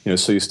or,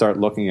 so you start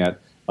looking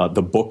at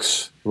the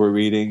books we're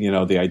reading,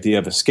 the idea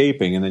of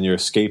escaping, and then you're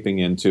escaping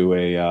into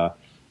a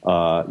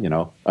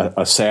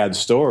sad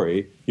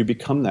story. You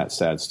become that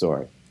sad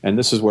story. And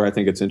this is where I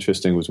think it's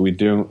interesting was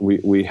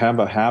we have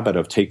a habit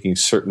of taking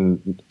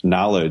certain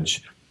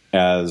knowledge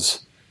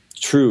as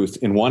truth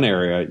in one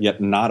area, yet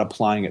not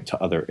applying it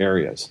to other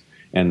areas.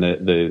 And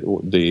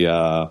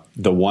the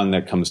one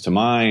that comes to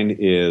mind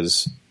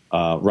is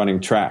running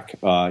track.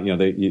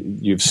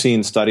 You've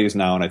seen studies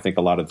now, and I think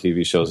a lot of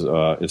TV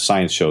shows,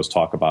 science shows,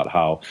 talk about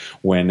how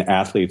when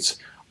athletes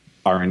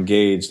are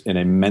engaged in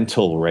a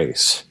mental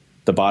race,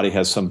 the body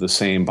has some of the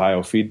same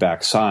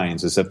biofeedback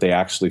signs as if they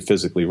actually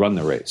physically run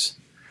the race.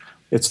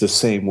 It's the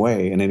same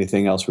way in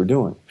anything else we're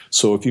doing.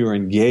 So if you're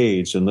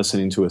engaged in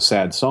listening to a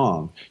sad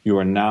song, you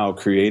are now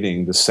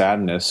creating the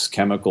sadness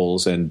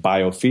chemicals and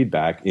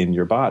biofeedback in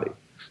your body.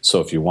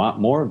 So if you want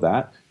more of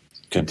that,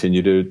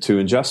 continue to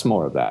ingest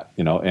more of that,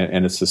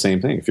 and it's the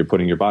same thing if you're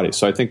putting your body.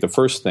 So I think the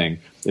first thing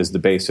is the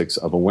basics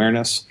of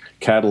awareness,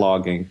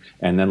 cataloging,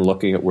 and then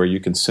looking at where you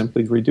can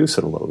simply reduce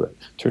it a little bit.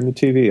 Turn the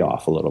TV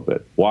off a little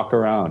bit, walk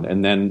around,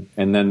 and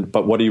then,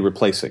 but what are you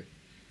replacing?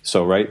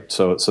 So, right.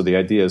 So the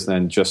idea is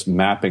then just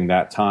mapping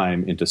that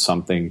time into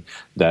something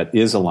that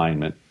is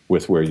alignment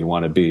with where you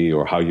want to be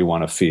or how you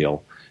want to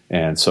feel.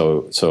 And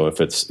so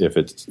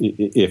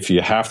if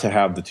you have to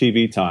have the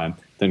TV time,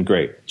 then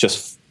great.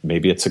 Just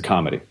maybe it's a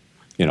comedy.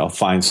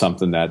 Find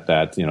something that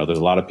there's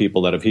a lot of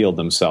people that have healed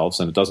themselves,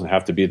 and it doesn't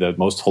have to be the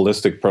most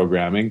holistic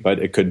programming, but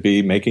it could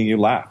be making you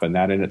laugh, and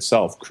that in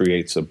itself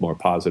creates a more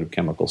positive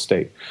chemical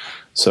state.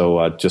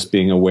 So just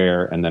being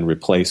aware and then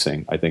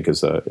replacing, I think,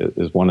 is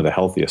one of the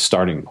healthiest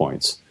starting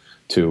points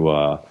to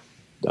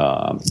kind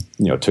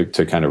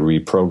of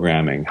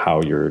reprogramming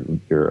how you're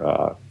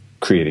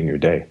creating your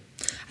day.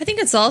 I think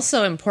it's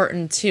also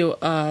important to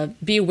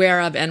be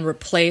aware of and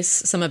replace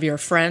some of your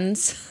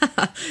friends.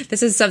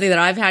 This is something that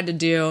I've had to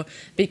do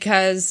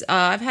because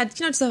I've had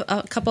just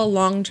a couple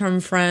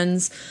long-term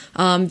friends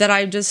that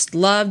I just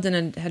loved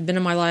and had been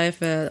in my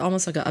life,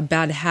 almost like a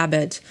bad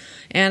habit.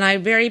 And I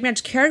very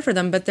much cared for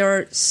them, but they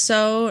were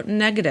so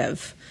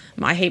negative.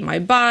 I hate my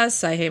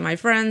boss, I hate my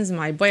friends,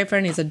 my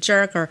boyfriend, he's a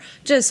jerk, or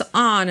just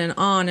on and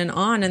on and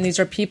on. And these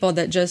are people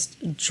that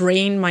just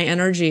drain my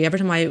energy. Every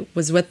time I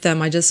was with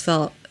them, I just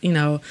felt,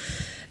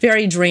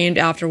 very drained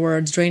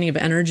afterwards, draining of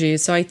energy.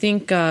 So I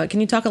think, can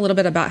you talk a little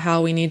bit about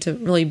how we need to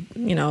really,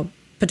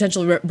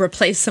 potentially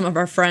replace some of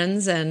our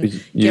friends?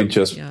 And you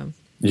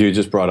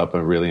just brought up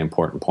a really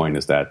important point,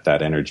 is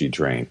that energy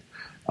drain.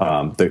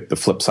 The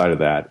flip side of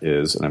that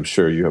is, and I'm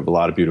sure you have a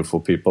lot of beautiful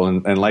people,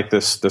 and like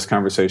this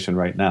conversation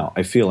right now,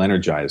 I feel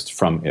energized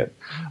from it.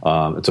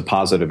 It's a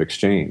positive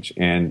exchange,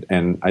 and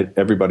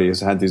everybody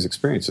has had these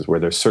experiences where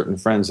there's certain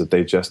friends that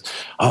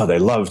they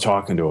love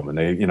talking to them, and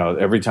they,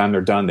 every time they're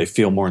done, they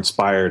feel more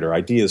inspired, or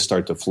ideas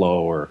start to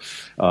flow, or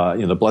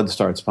the blood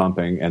starts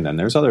pumping. And then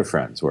there's other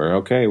friends where,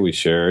 okay, we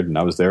shared, and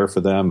I was there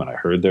for them, and I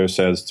heard their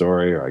sad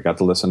story, or I got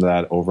to listen to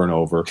that over and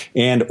over,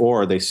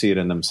 or they see it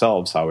in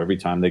themselves, how every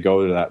time they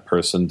go to that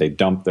person, they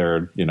dump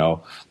their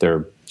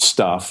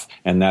stuff,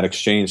 and that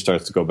exchange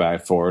starts to go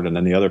back forward, and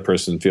then the other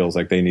person feels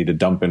like they need to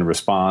dump in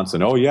response,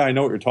 and, oh yeah, I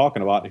know what you're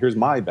talking about, here's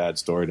my bad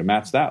story to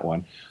match that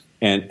one.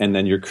 And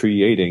then you're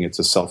creating, it's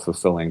a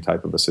self-fulfilling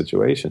type of a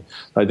situation.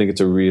 I think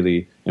it's a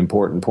really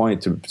important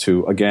point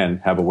to again,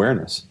 have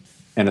awareness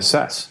and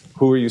assess.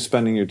 Who are you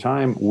spending your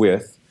time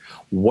with?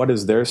 what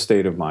is their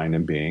state of mind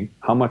and being?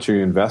 How much are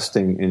you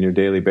investing in your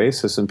daily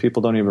basis? And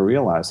people don't even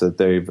realize that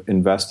they've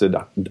invested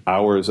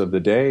hours of the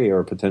day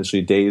or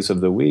potentially days of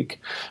the week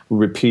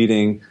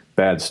repeating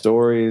bad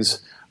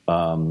stories,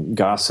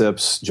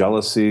 gossips,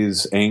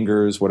 jealousies,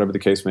 angers, whatever the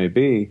case may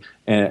be.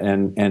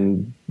 And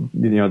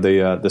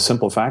the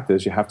simple fact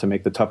is you have to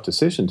make the tough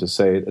decision to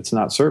say it's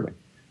not serving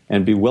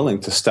and be willing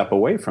to step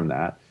away from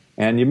that.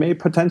 And you may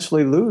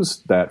potentially lose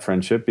that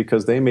friendship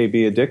because they may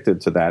be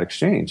addicted to that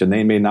exchange and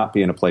they may not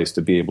be in a place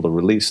to be able to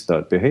release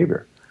that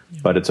behavior. Yeah.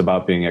 But it's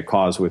about being at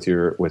cause with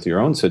your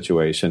own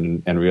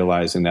situation and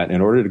realizing that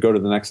in order to go to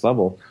the next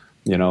level,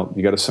 you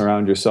got to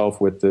surround yourself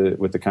with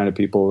the kind of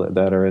people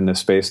that are in the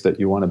space that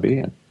you want to be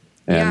in.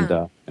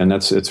 And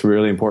it's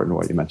really important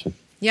what you mentioned.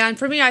 Yeah, and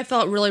for me, I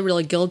felt really,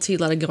 really guilty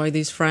letting go of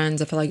these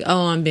friends. I felt like,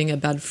 I'm being a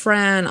bad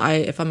friend.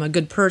 If I'm a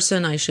good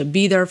person, I should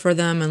be there for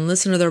them and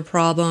listen to their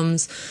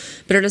problems.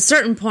 But at a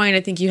certain point,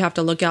 I think you have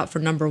to look out for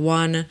number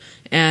one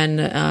and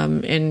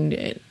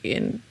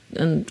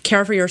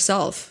care for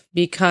yourself,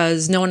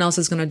 because no one else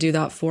is going to do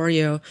that for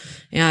you.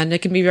 And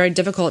it can be very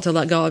difficult to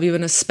let go of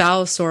even a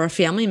spouse or a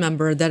family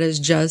member that is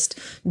just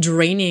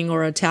draining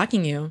or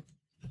attacking you.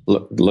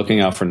 Looking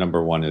out for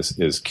number one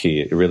is key.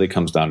 It really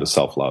comes down to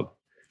self-love.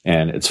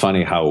 And it's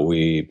funny how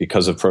we,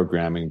 because of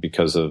programming,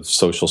 because of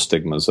social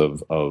stigmas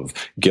of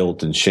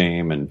guilt and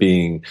shame and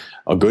being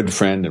a good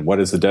friend, and what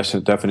is the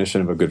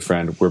definition of a good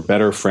friend, we're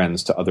better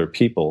friends to other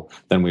people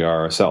than we are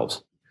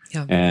ourselves.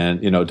 Yeah.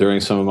 And, during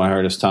some of my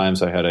hardest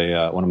times, I had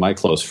one of my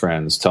close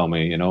friends tell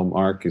me,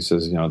 Mark, he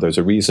says, there's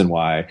a reason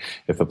why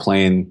if a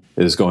plane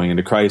is going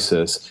into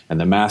crisis and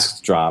the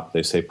masks drop,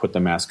 they say, put the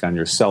mask on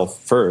yourself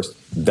first,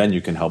 then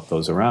you can help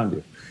those around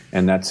you.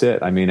 And that's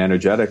it. I mean,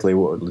 energetically,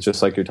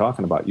 just like you're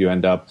talking about, you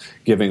end up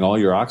giving all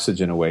your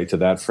oxygen away to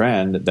that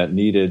friend that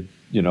needed,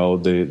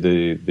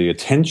 the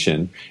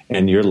attention,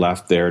 and you're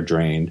left there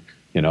drained,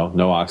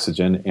 no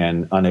oxygen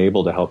and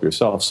unable to help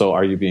yourself. So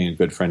are you being a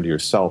good friend to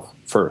yourself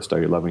first?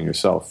 Are you loving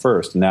yourself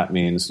first? And that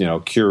means,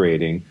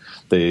 curating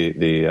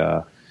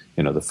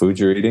the food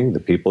you're eating,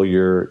 the people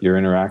you're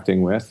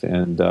interacting with,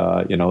 and,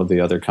 the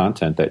other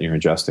content that you're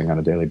ingesting on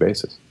a daily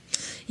basis.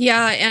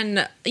 Yeah,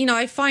 and,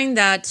 I find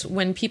that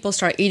when people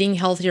start eating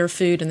healthier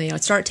food and they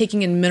start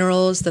taking in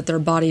minerals that their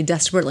body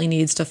desperately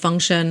needs to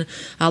function,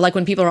 like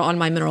when people are on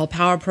my Mineral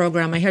Power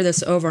program, I hear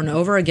this over and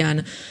over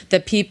again,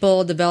 that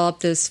people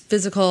develop this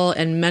physical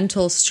and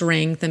mental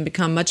strength and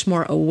become much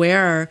more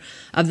aware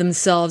of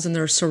themselves and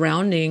their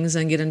surroundings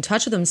and get in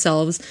touch with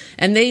themselves,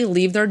 and they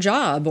leave their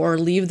job or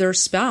leave their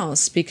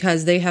spouse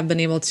because they have been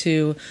able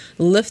to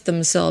lift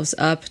themselves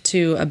up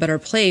to a better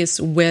place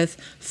with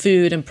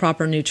food and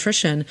proper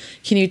nutrition.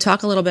 Can you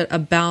talk a little bit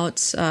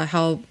about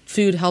how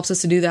food helps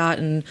us to do that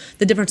and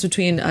the difference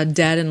between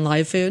dead and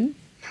live food?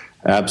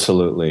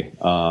 Absolutely.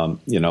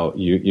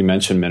 You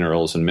mentioned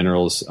minerals, and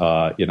minerals,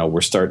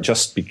 we're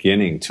just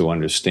beginning to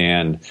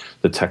understand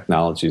the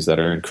technologies that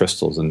are in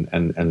crystals, and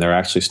they're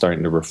actually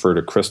starting to refer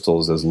to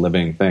crystals as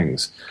living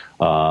things.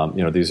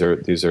 These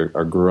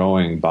are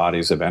growing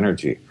bodies of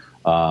energy.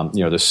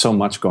 There's so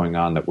much going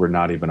on that we're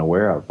not even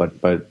aware of.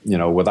 But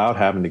without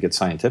having to get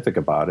scientific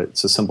about it,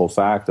 it's a simple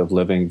fact of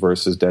living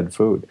versus dead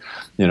food.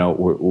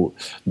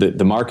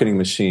 The marketing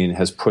machine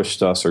has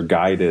pushed us or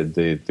guided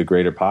the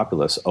greater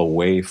populace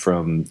away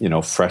from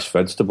fresh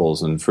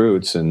vegetables and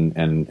fruits and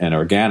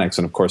organics.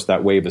 And of course,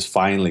 that wave is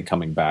finally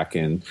coming back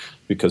in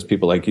because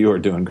people like you are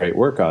doing great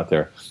work out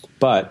there.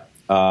 But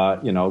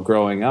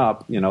growing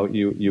up,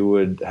 you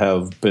would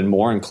have been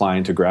more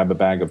inclined to grab a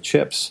bag of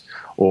chips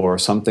or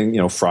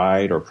something,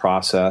 fried or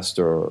processed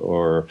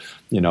or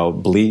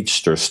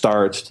bleached or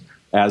starched,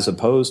 as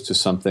opposed to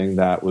something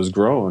that was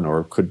grown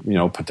or could,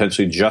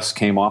 potentially just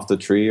came off the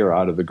tree or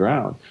out of the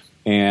ground.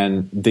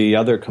 And the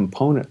other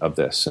component of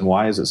this, and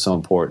why is it so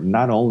important?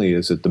 Not only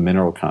is it the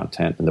mineral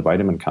content and the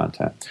vitamin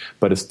content,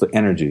 but it's the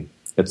energy,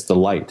 it's the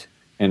light,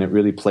 and it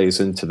really plays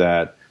into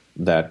that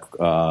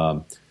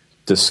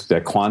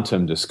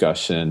quantum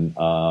discussion.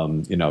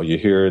 You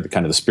hear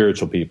the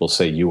spiritual people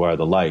say, you are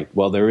the light.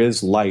 Well, there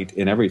is light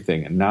in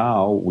everything. And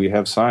now we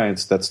have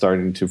science that's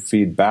starting to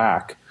feed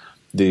back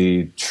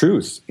the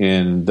truth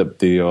in the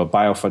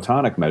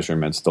biophotonic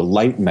measurements, the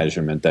light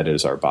measurement that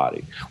is our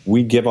body.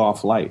 We give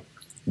off light.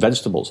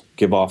 Vegetables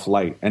give off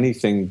light.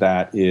 Anything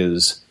that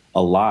is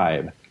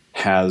alive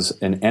has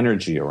an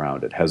energy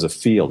around it, has a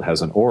field,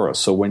 has an aura.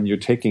 So when you're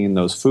taking in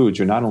those foods,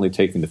 you're not only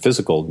taking the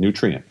physical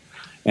nutrient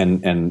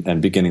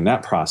and beginning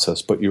that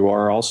process, but you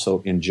are also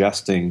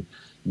ingesting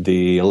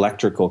the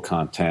electrical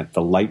content,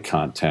 the light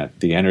content,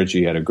 the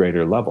energy at a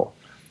greater level.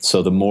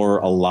 So the more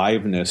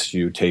aliveness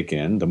you take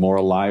in, the more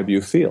alive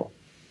you feel.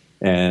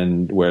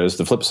 And whereas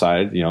the flip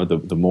side,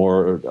 the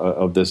more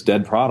of this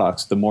dead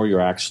products, the more you're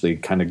actually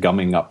kind of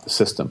gumming up the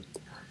system.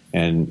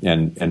 And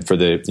for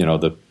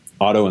the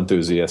auto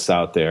enthusiasts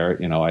out there,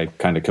 I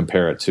kind of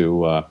compare it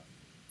to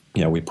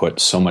we put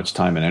so much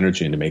time and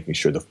energy into making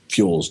sure the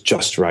fuel's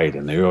just right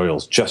and the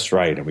oil's just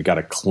right, and we got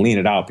to clean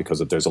it out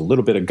because if there's a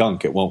little bit of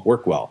gunk, it won't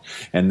work well.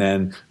 And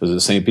then there's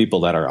the same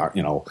people that are,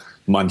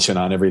 munching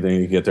on everything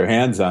you get their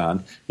hands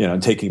on,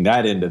 taking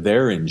that into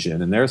their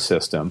engine and their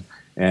system,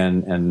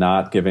 and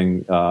not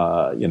giving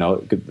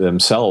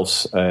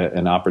themselves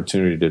an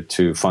opportunity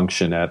to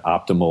function at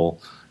optimal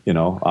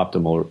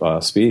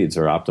speeds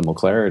or optimal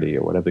clarity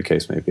or whatever the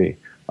case may be.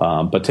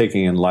 But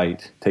taking in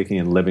light, taking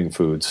in living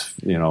foods,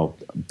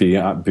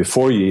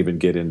 before you even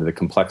get into the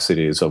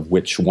complexities of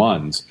which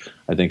ones,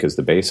 I think is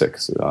the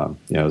basics.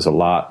 There's a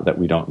lot that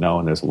we don't know,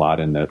 and there's a lot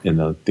in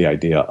the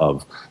idea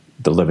of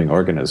the living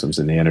organisms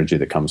and the energy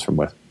that comes from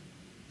with.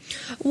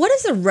 What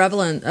is the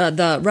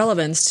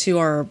relevance to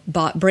our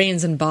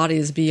brains and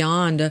bodies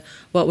beyond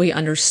what we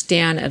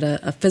understand at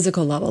a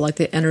physical level, like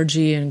the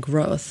energy and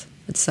growth,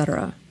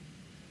 etc.?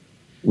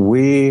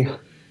 We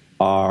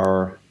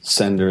are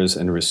senders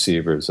and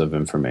receivers of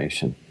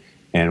information,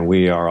 and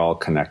we are all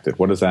connected.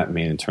 What does that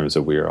mean in terms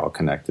of we are all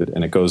connected?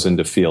 And it goes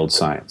into field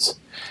science.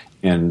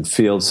 And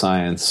field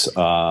science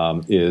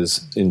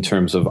is in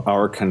terms of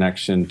our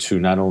connection to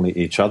not only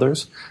each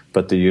other's,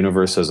 but the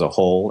universe as a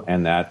whole,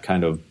 and that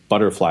kind of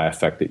butterfly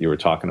effect that you were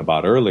talking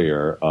about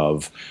earlier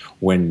of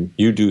when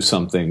you do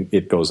something,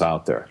 it goes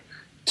out there.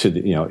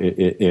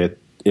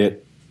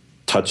 It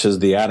touches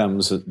the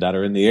atoms that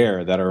are in the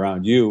air that are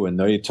around you, and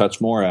they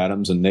touch more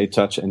atoms, and they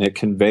touch, and it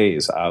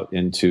conveys out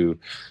into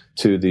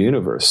the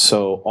universe.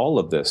 So all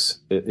of this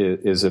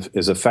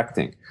is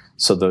affecting.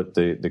 So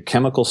the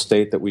chemical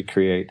state that we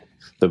create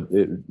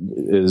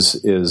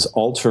is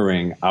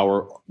altering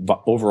our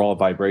overall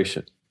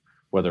vibration,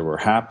 whether we're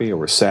happy or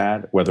we're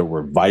sad, whether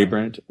we're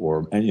vibrant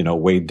or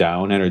weighed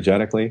down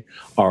energetically,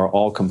 are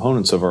all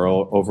components of our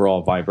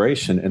overall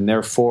vibration, and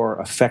therefore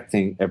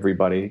affecting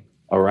everybody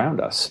around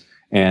us.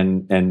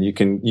 And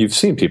you've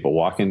seen people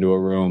walk into a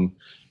room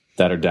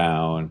that are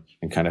down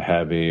and kind of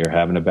heavy or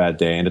having a bad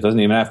day, and it doesn't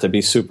even have to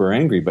be super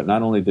angry. But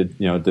not only did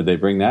they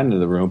bring that into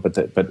the room, but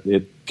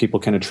people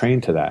can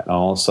train to that, and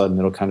all of a sudden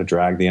it'll kind of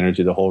drag the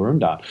energy of the whole room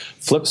down.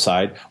 Flip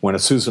side, when a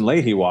Susan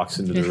Leahy walks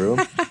into the room,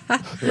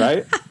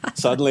 right?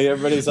 Suddenly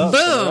everybody's up.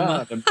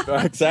 Boom!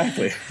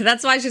 Exactly.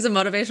 That's why she's a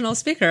motivational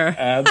speaker.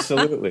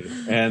 Absolutely,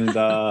 and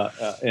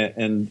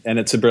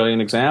it's a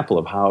brilliant example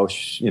of how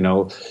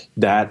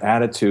that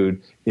attitude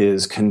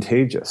is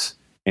contagious,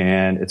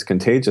 and it's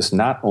contagious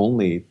not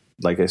only,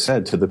 like I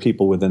said, to the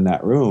people within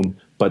that room,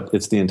 but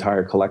it's the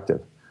entire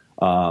collective.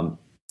 Remember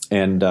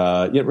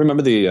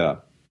the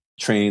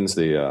trains,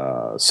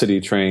 the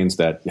city trains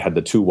that had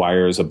the two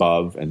wires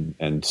above,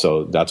 and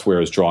so that's where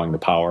it's drawing the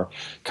power.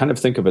 Kind of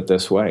think of it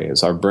this way: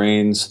 as our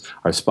brains,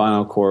 our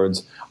spinal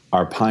cords,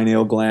 our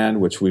pineal gland,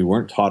 which we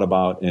weren't taught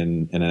about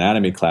in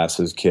anatomy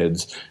class as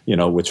kids,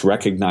 which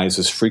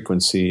recognizes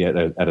frequency at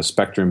a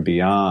spectrum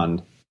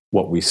beyond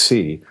what we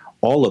see.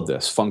 All of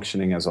this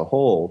functioning as a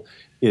whole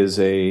is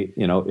a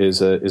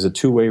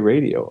two-way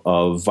radio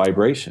of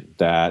vibration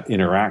that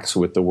interacts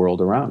with the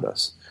world around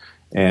us.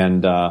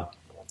 And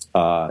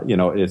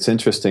it's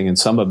interesting, in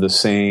some of the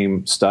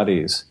same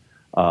studies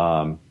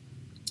that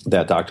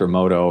Dr.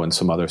 Emoto and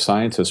some other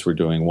scientists were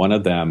doing, one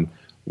of them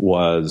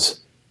was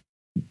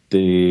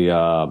the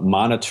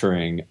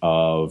monitoring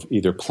of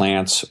either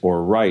plants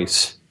or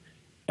rice,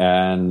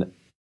 and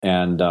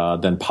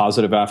then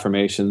positive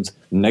affirmations,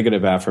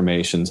 negative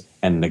affirmations,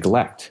 and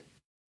neglect.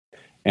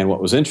 And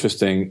what was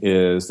interesting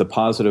is the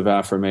positive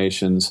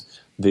affirmations,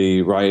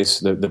 the rice,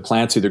 the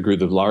plants either grew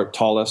the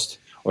tallest,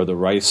 or the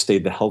rice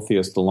stayed the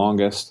healthiest the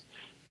longest.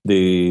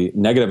 The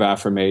negative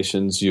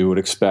affirmations, you would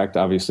expect,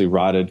 obviously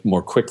rotted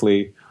more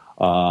quickly,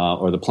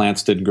 or the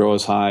plants didn't grow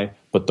as high.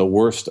 But the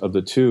worst of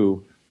the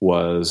two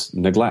was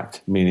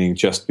neglect, meaning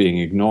just being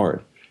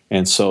ignored.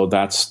 And so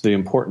that's the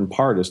important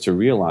part, is to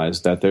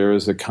realize that there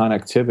is a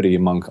connectivity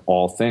among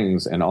all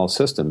things and all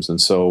systems. And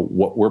so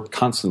what we're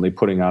constantly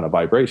putting out a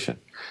vibration,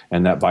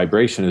 and that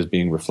vibration is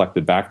being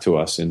reflected back to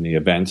us in the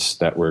events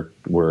that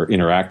we're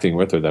interacting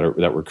with, or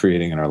that we're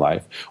creating in our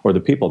life, or the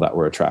people that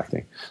we're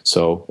attracting.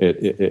 So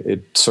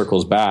it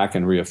circles back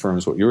and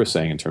reaffirms what you were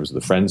saying in terms of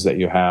the friends that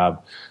you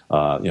have,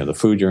 the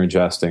food you're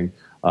ingesting.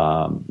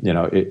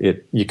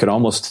 You could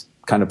almost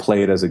kind of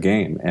play it as a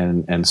game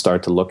and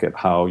start to look at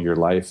how your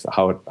life,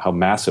 how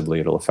massively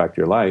it'll affect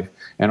your life.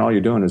 And all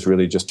you're doing is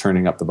really just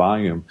turning up the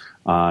volume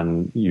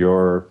on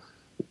your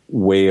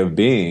way of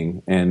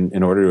being, and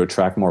in order to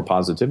attract more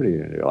positivity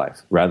into your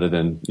life, rather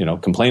than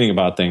complaining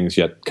about things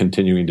yet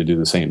continuing to do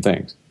the same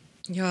things.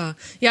 Yeah.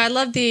 I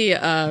love the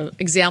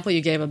example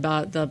you gave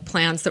about the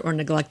plants that were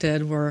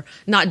neglected were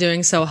not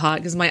doing so hot,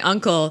 because my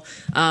uncle,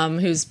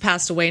 who's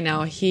passed away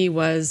now, he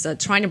was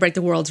trying to break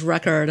the world's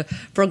record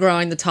for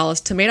growing the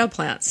tallest tomato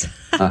plants.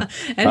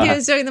 And he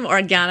was doing them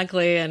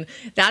organically. And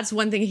that's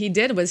one thing he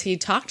did, was he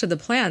talked to the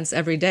plants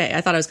every day. I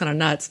thought it was kind of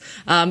nuts.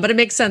 But it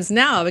makes sense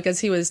now, because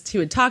he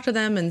would talk to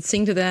them and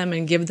sing to them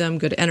and give them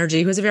good energy.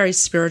 He was a very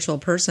spiritual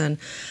person.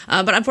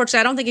 But unfortunately,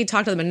 I don't think he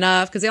talked to them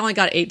enough, because they only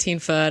got 18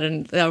 foot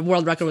and the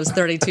world record was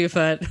 32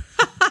 foot.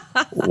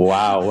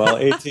 Wow. Well,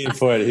 18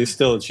 foot, he's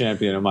still a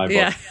champion in my book.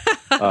 Yeah.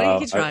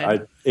 You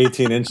tried.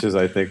 18 inches,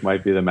 I think,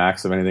 might be the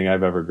max of anything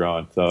I've ever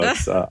grown. So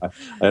it's, I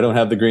don't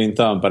have the green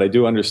thumb, but I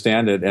do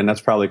understand it, and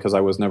that's probably because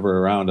I was never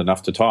around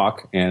enough to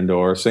talk and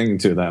or sing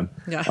to them.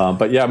 Yeah.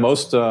 But yeah,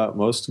 most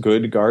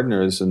good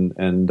gardeners and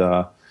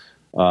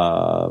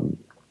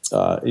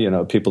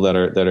people that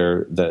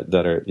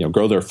are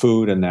grow their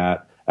food and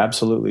that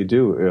absolutely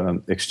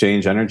do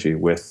exchange energy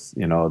with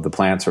the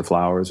plants or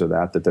flowers or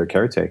that they're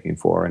caretaking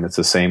for, and it's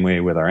the same way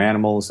with our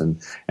animals.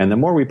 And the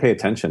more we pay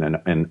attention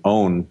and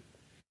own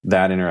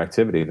that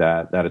interactivity,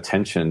 that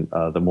attention,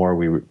 the more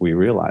we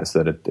realize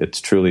that it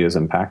truly is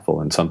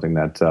impactful and something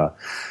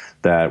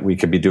that we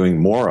could be doing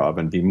more of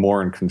and be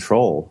more in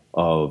control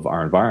of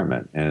our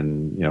environment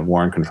and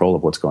more in control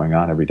of what's going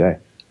on every day.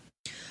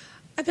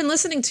 I've been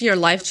listening to your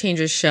Life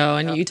Changers show,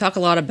 and you talk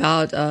a lot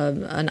about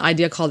an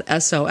idea called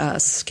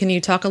SOS. Can you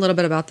talk a little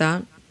bit about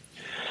that?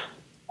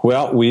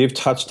 Well, we've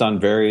touched on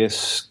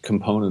various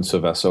components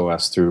of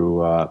SOS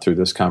through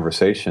this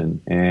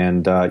conversation,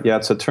 and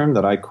it's a term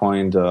that I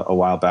coined a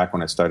while back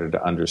when I started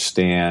to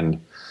understand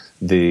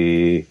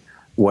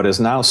what is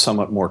now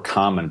somewhat more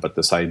common, but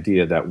this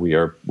idea that we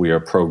are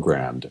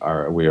programmed,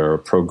 we are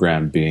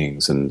programmed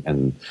beings,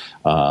 and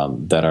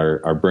that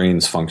our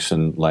brains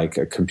function like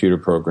a computer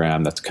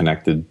program that's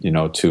connected,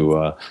 to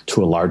a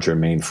larger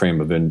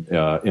mainframe of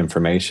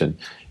information.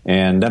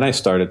 And then I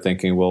started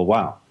thinking, well,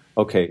 wow,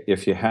 okay,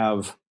 if you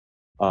have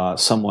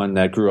someone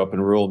that grew up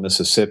in rural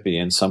Mississippi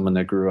and someone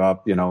that grew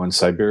up, in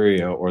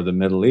Siberia or the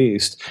Middle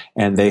East,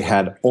 and they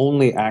had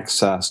only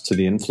access to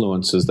the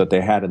influences that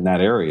they had in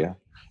that area,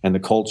 and the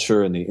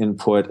culture and the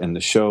input and the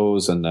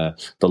shows and the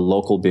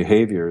local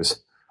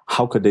behaviors,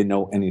 how could they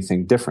know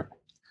anything different?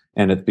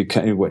 And it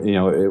became,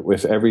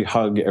 with every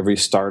hug, every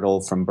startle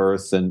from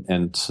birth,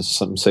 and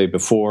some say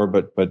before,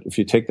 but if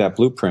you take that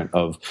blueprint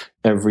of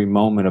every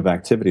moment of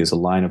activity as a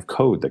line of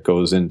code that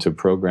goes into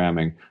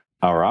programming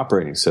our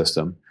operating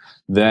system,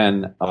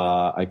 then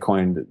I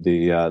coined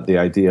the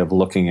idea of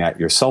looking at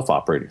your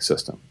self-operating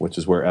system, which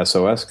is where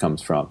SOS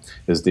comes from,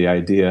 is the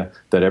idea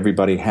that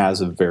everybody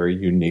has a very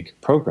unique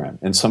program.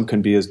 And some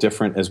can be as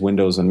different as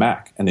Windows and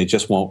Mac, and they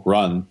just won't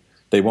run.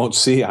 They won't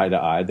see eye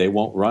to eye. They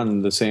won't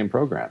run the same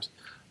programs.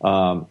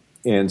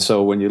 And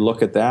so when you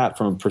look at that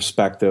from a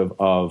perspective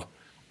of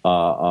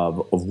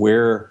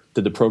where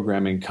did the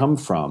programming come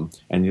from,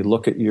 and you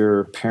look at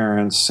your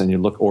parents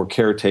and or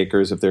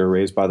caretakers if they were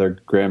raised by their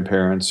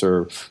grandparents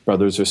or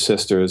brothers or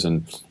sisters,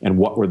 and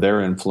what were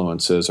their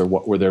influences or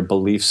what were their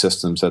belief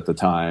systems at the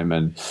time.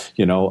 And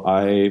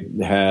I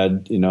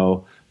had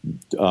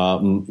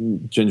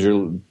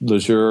Ginger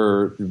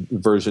Lejeune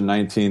version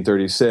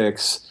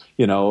 1936,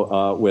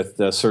 with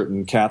a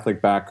certain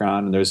Catholic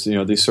background, and there's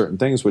these certain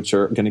things which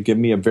are going to give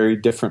me a very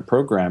different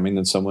programming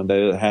than someone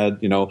that had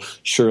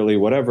Shirley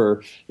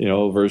whatever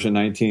version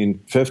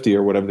 1950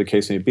 or whatever the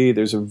case may be.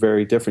 There's a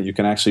very different. You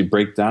can actually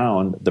break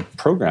down the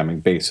programming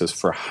basis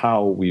for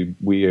how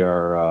we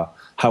are.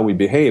 How we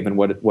behave. And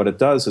what it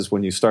does is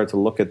when you start to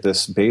look at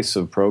this base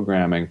of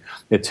programming,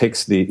 it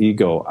takes the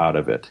ego out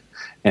of it,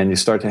 and you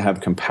start to have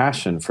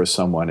compassion for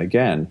someone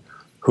again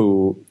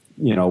who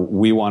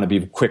we want to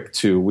be quick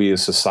to, we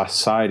as a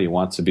society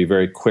want to be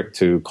very quick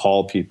to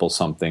call people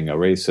something, a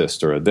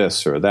racist or a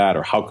this or that,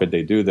 or how could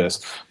they do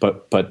this?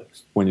 But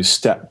when you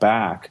step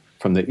back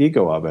from the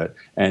ego of it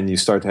and you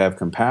start to have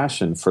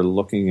compassion for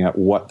looking at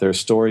what their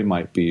story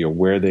might be or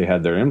where they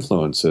had their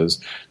influences,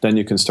 then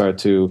you can start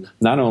to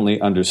not only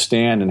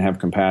understand and have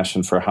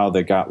compassion for how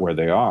they got where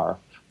they are,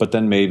 but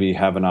then maybe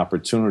have an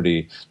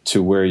opportunity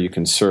to where you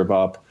can serve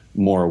up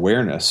more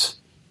awareness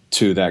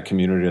to that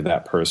community or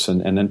that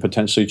person, and then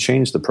potentially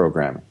change the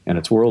programming and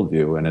its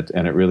worldview.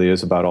 And it really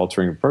is about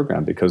altering the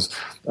program, because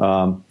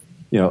a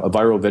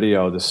viral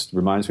video. This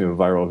reminds me of a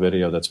viral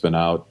video that's been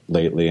out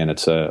lately, and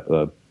it's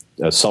a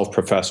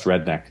self-professed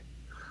redneck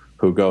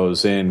who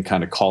goes in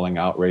kind of calling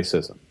out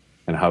racism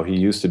and how he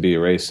used to be a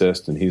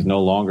racist and he's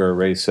no longer a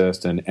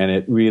racist, and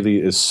it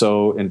really is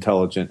so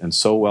intelligent and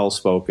so well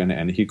spoken,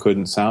 and he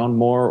couldn't sound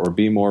more or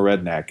be more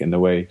redneck in the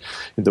way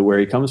where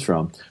he comes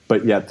from.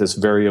 But yet this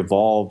very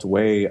evolved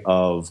way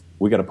of,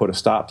 we got to put a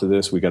stop to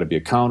this, we got to be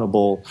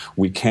accountable,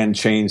 we can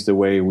change the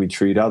way we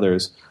treat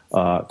others,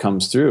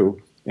 comes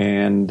through.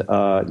 And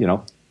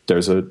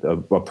there's a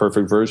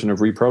perfect version of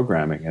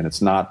reprogramming, and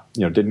it's not,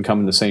 didn't come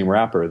in the same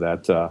wrapper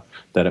that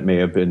it may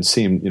have been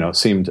seemed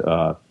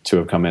to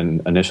have come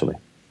in initially.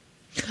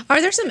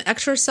 Are there some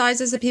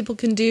exercises that people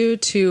can do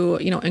to,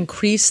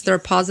 increase their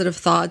positive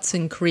thoughts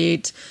and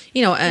create,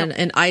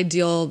 an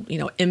ideal,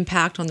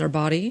 impact on their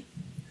body?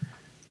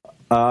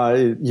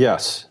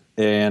 Yes.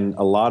 And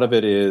a lot of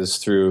it is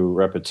through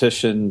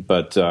repetition,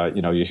 but,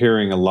 you're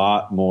hearing a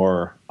lot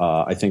more.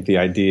 I think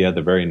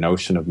the very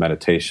notion of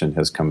meditation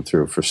has come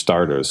through for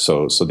starters.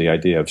 So the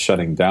idea of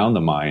shutting down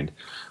the mind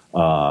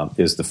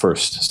is the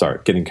first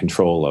start, getting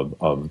control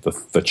of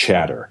the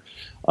chatter.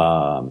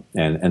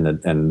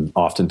 and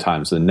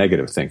oftentimes the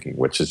negative thinking,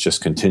 which is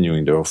just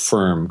continuing to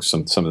affirm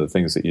some of the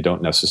things that you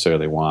don't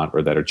necessarily want,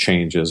 or that are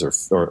changes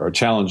or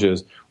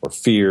challenges or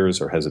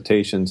fears or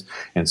hesitations.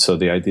 And so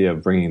the idea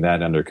of bringing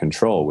that under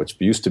control, which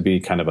used to be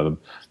kind of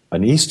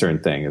an Eastern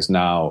thing, is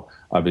now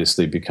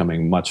obviously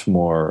becoming much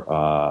more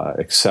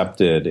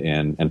accepted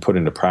and put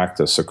into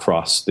practice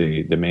across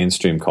the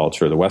mainstream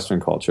culture, the Western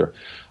culture.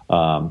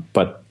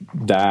 But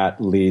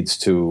that leads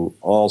to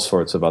all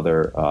sorts of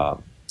other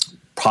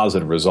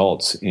positive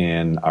results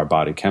in our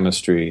body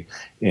chemistry,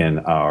 in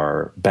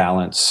our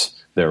balance,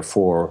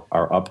 therefore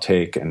our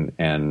uptake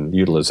and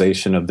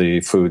utilization of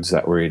the foods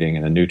that we're eating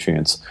and the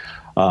nutrients.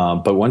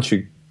 But once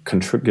you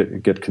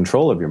get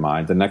control of your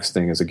mind, the next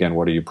thing is, again,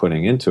 what are you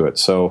putting into it?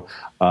 So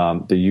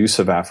the use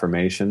of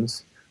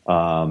affirmations,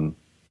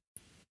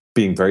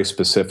 being very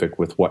specific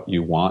with what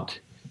you want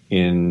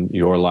in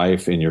your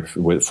life,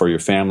 for your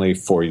family,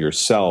 for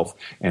yourself,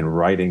 and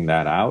writing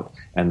that out,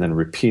 and then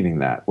repeating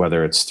that,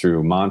 whether it's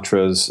through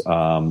mantras,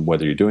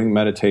 whether you're doing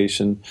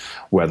meditation,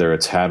 whether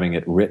it's having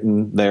it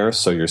written there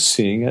so you're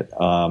seeing it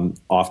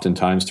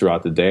oftentimes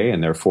throughout the day,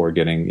 and therefore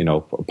getting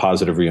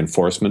positive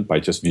reinforcement by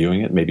just viewing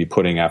it. Maybe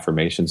putting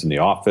affirmations in the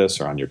office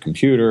or on your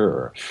computer,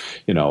 or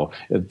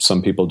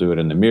some people do it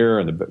in the mirror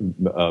in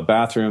the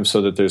bathroom,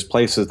 so that there's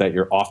places that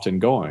you're often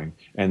going,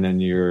 and then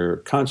your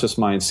conscious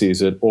mind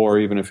sees it, or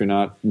even if you're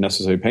not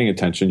necessarily paying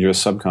attention, your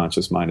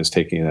subconscious mind is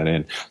taking that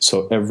in.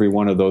 So every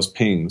one of those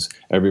pings,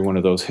 every one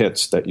of those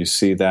hits, that you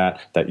see that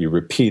you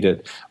repeat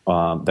it,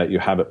 that you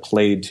have it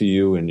played to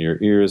you in your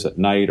ears at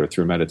night or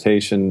through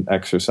meditation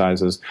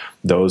exercises,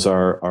 those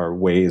are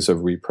ways of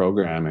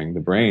reprogramming the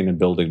brain and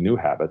building new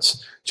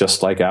habits.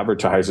 Just like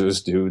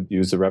advertisers do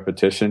use the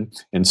repetition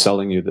in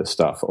selling you this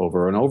stuff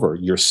over and over.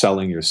 You're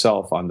selling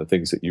yourself on the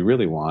things that you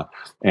really want,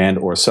 and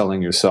or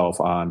selling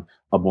yourself on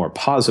a more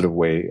positive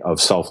way of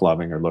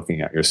self-loving or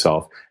looking at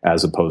yourself,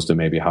 as opposed to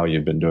maybe how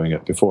you've been doing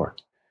it before.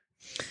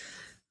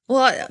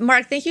 Well,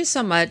 Mark, thank you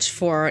so much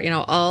for,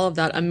 all of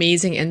that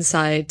amazing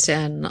insight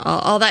and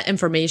all that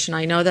information.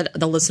 I know that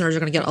the listeners are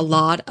going to get a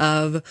lot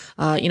of,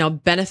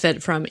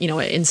 benefit from,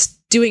 in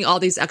doing all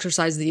these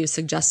exercises that you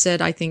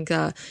suggested. I think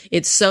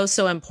it's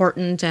so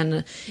important.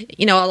 And,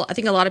 I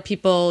think a lot of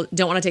people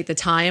don't want to take the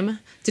time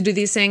to do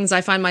these things.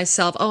 I find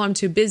myself, I'm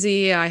too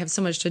busy. I have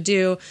so much to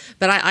do.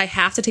 But I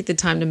have to take the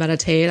time to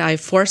meditate. I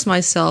force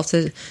myself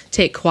to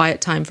take quiet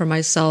time for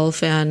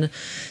myself and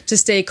to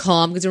stay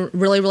calm, because I'm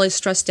really, really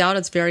stressed out.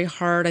 It's very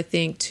hard, I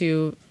think,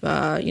 to,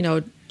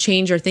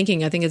 change your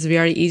thinking. I think it's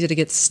very easy to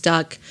get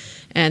stuck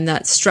and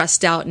that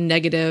stressed out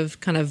negative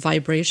kind of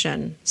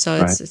vibration. So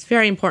it's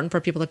very important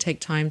for people to take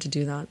time to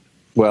do that.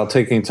 Well,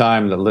 taking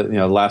time,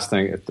 last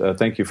thing,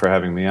 thank you for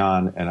having me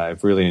on, and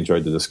I've really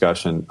enjoyed the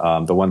discussion.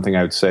 The one thing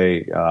I would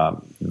say,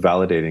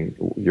 validating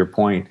your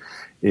point,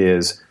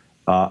 is,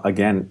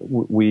 again,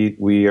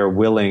 we are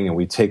willing and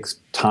we take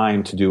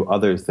time to do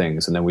other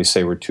things, and then we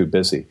say we're too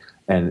busy,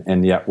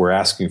 and yet we're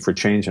asking for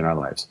change in our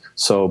lives.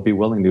 So be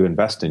willing to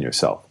invest in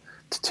yourself.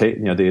 To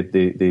take,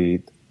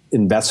 the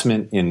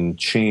investment in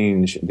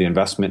change, the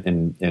investment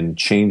in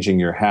changing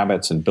your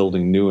habits and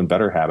building new and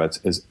better habits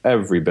is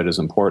every bit as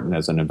important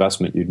as an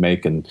investment you'd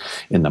make in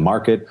the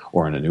market,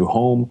 or in a new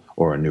home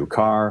or a new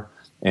car.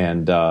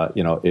 And,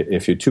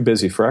 if you're too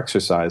busy for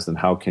exercise, then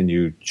how can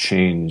you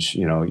change,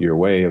 your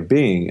way of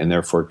being, and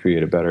therefore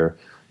create a better,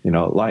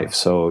 life?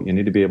 So you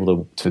need to be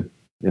able to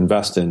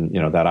invest in,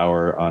 that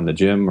hour on the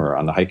gym or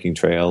on the hiking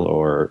trail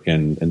or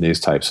in these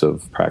types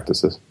of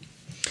practices.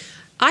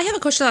 I have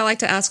a question I like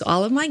to ask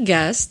all of my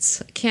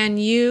guests. Can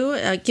you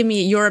give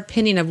me your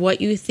opinion of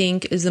what you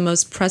think is the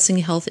most pressing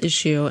health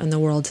issue in the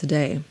world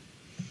today?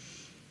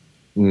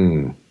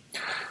 The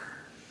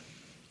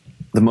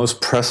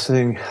most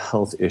pressing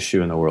health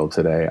issue in the world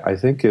today, I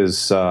think,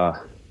 is,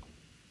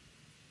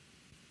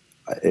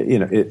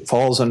 it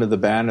falls under the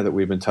banner that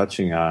we've been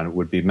touching on,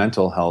 would be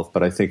mental health,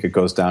 but I think it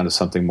goes down to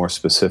something more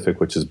specific,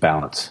 which is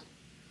balance.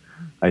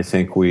 I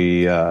think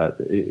we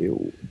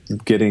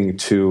getting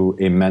to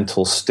a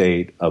mental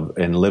state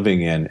and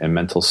living in a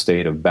mental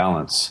state of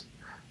balance,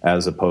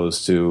 as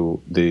opposed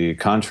to the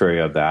contrary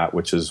of that,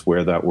 which is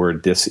where that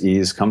word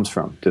dis-ease comes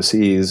from.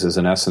 Dis-ease is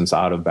in essence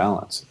out of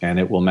balance, and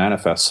it will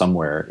manifest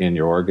somewhere in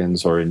your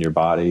organs or in your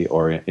body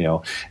or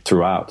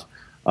throughout.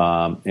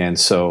 And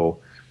so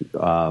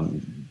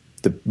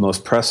the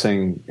most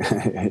pressing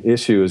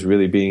issue is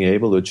really being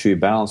able to achieve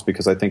balance,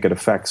 because I think it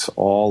affects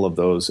all of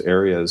those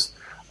areas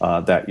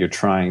that you're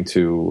trying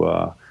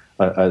to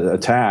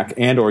attack,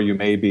 and or you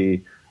may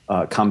be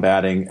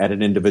combating at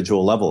an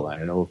individual level.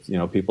 I know,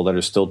 people that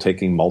are still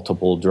taking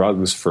multiple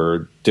drugs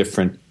for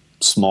different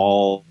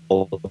small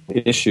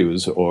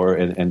issues,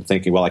 and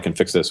thinking, well, I can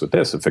fix this with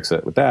this and fix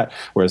it with that.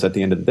 Whereas at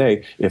the end of the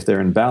day, if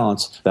they're in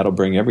balance, that'll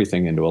bring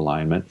everything into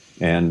alignment,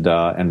 and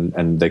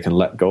they can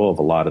let go of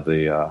a lot of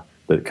the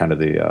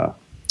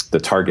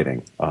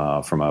targeting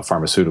from a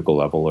pharmaceutical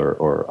level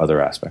or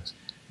other aspects.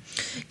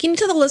 Can you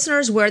tell the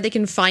listeners where they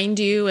can find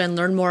you and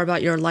learn more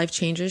about your Life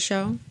Changes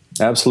show?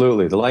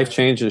 Absolutely. The Life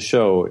Changes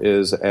show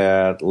is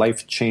at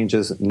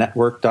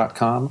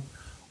lifechangesnetwork.com,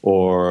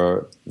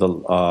 or the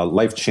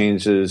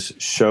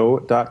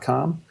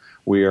lifechangeshow.com.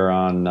 We are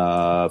on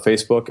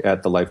Facebook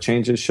at The Life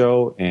Changes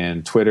Show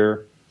and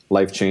Twitter,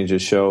 Life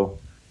Changes Show.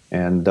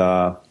 And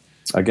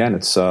again,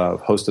 it's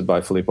hosted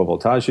by Filippo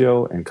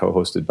Voltaggio and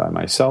co-hosted by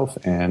myself.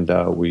 And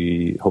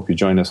we hope you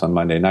join us on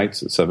Monday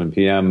nights at 7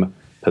 p.m.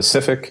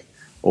 Pacific,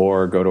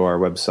 or go to our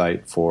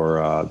website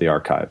for the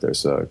archive.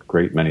 There's a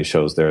great many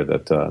shows there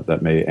that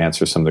may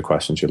answer some of the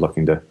questions you're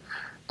looking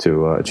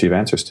to achieve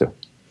answers to.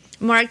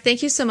 Mark,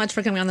 thank you so much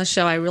for coming on the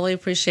show. I really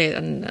appreciate it,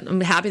 and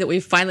I'm happy that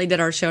we finally did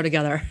our show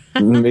together.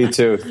 Me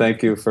too.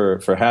 Thank you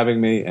for having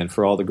me and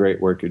for all the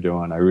great work you're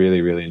doing. I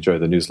really, really enjoy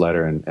the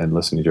newsletter and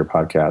listening to your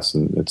podcast,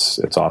 and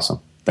it's awesome.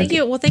 Thank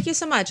you. Well, thank you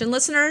so much. And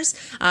listeners,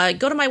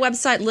 go to my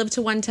website,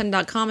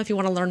 live110.com, if you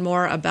want to learn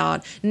more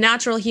about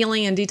natural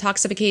healing and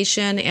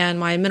detoxification and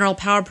my Mineral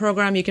Power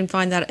program. You can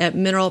find that at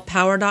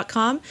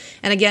mineralpower.com.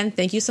 And again,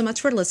 thank you so much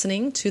for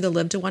listening to the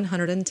Live to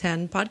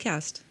 110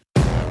 podcast.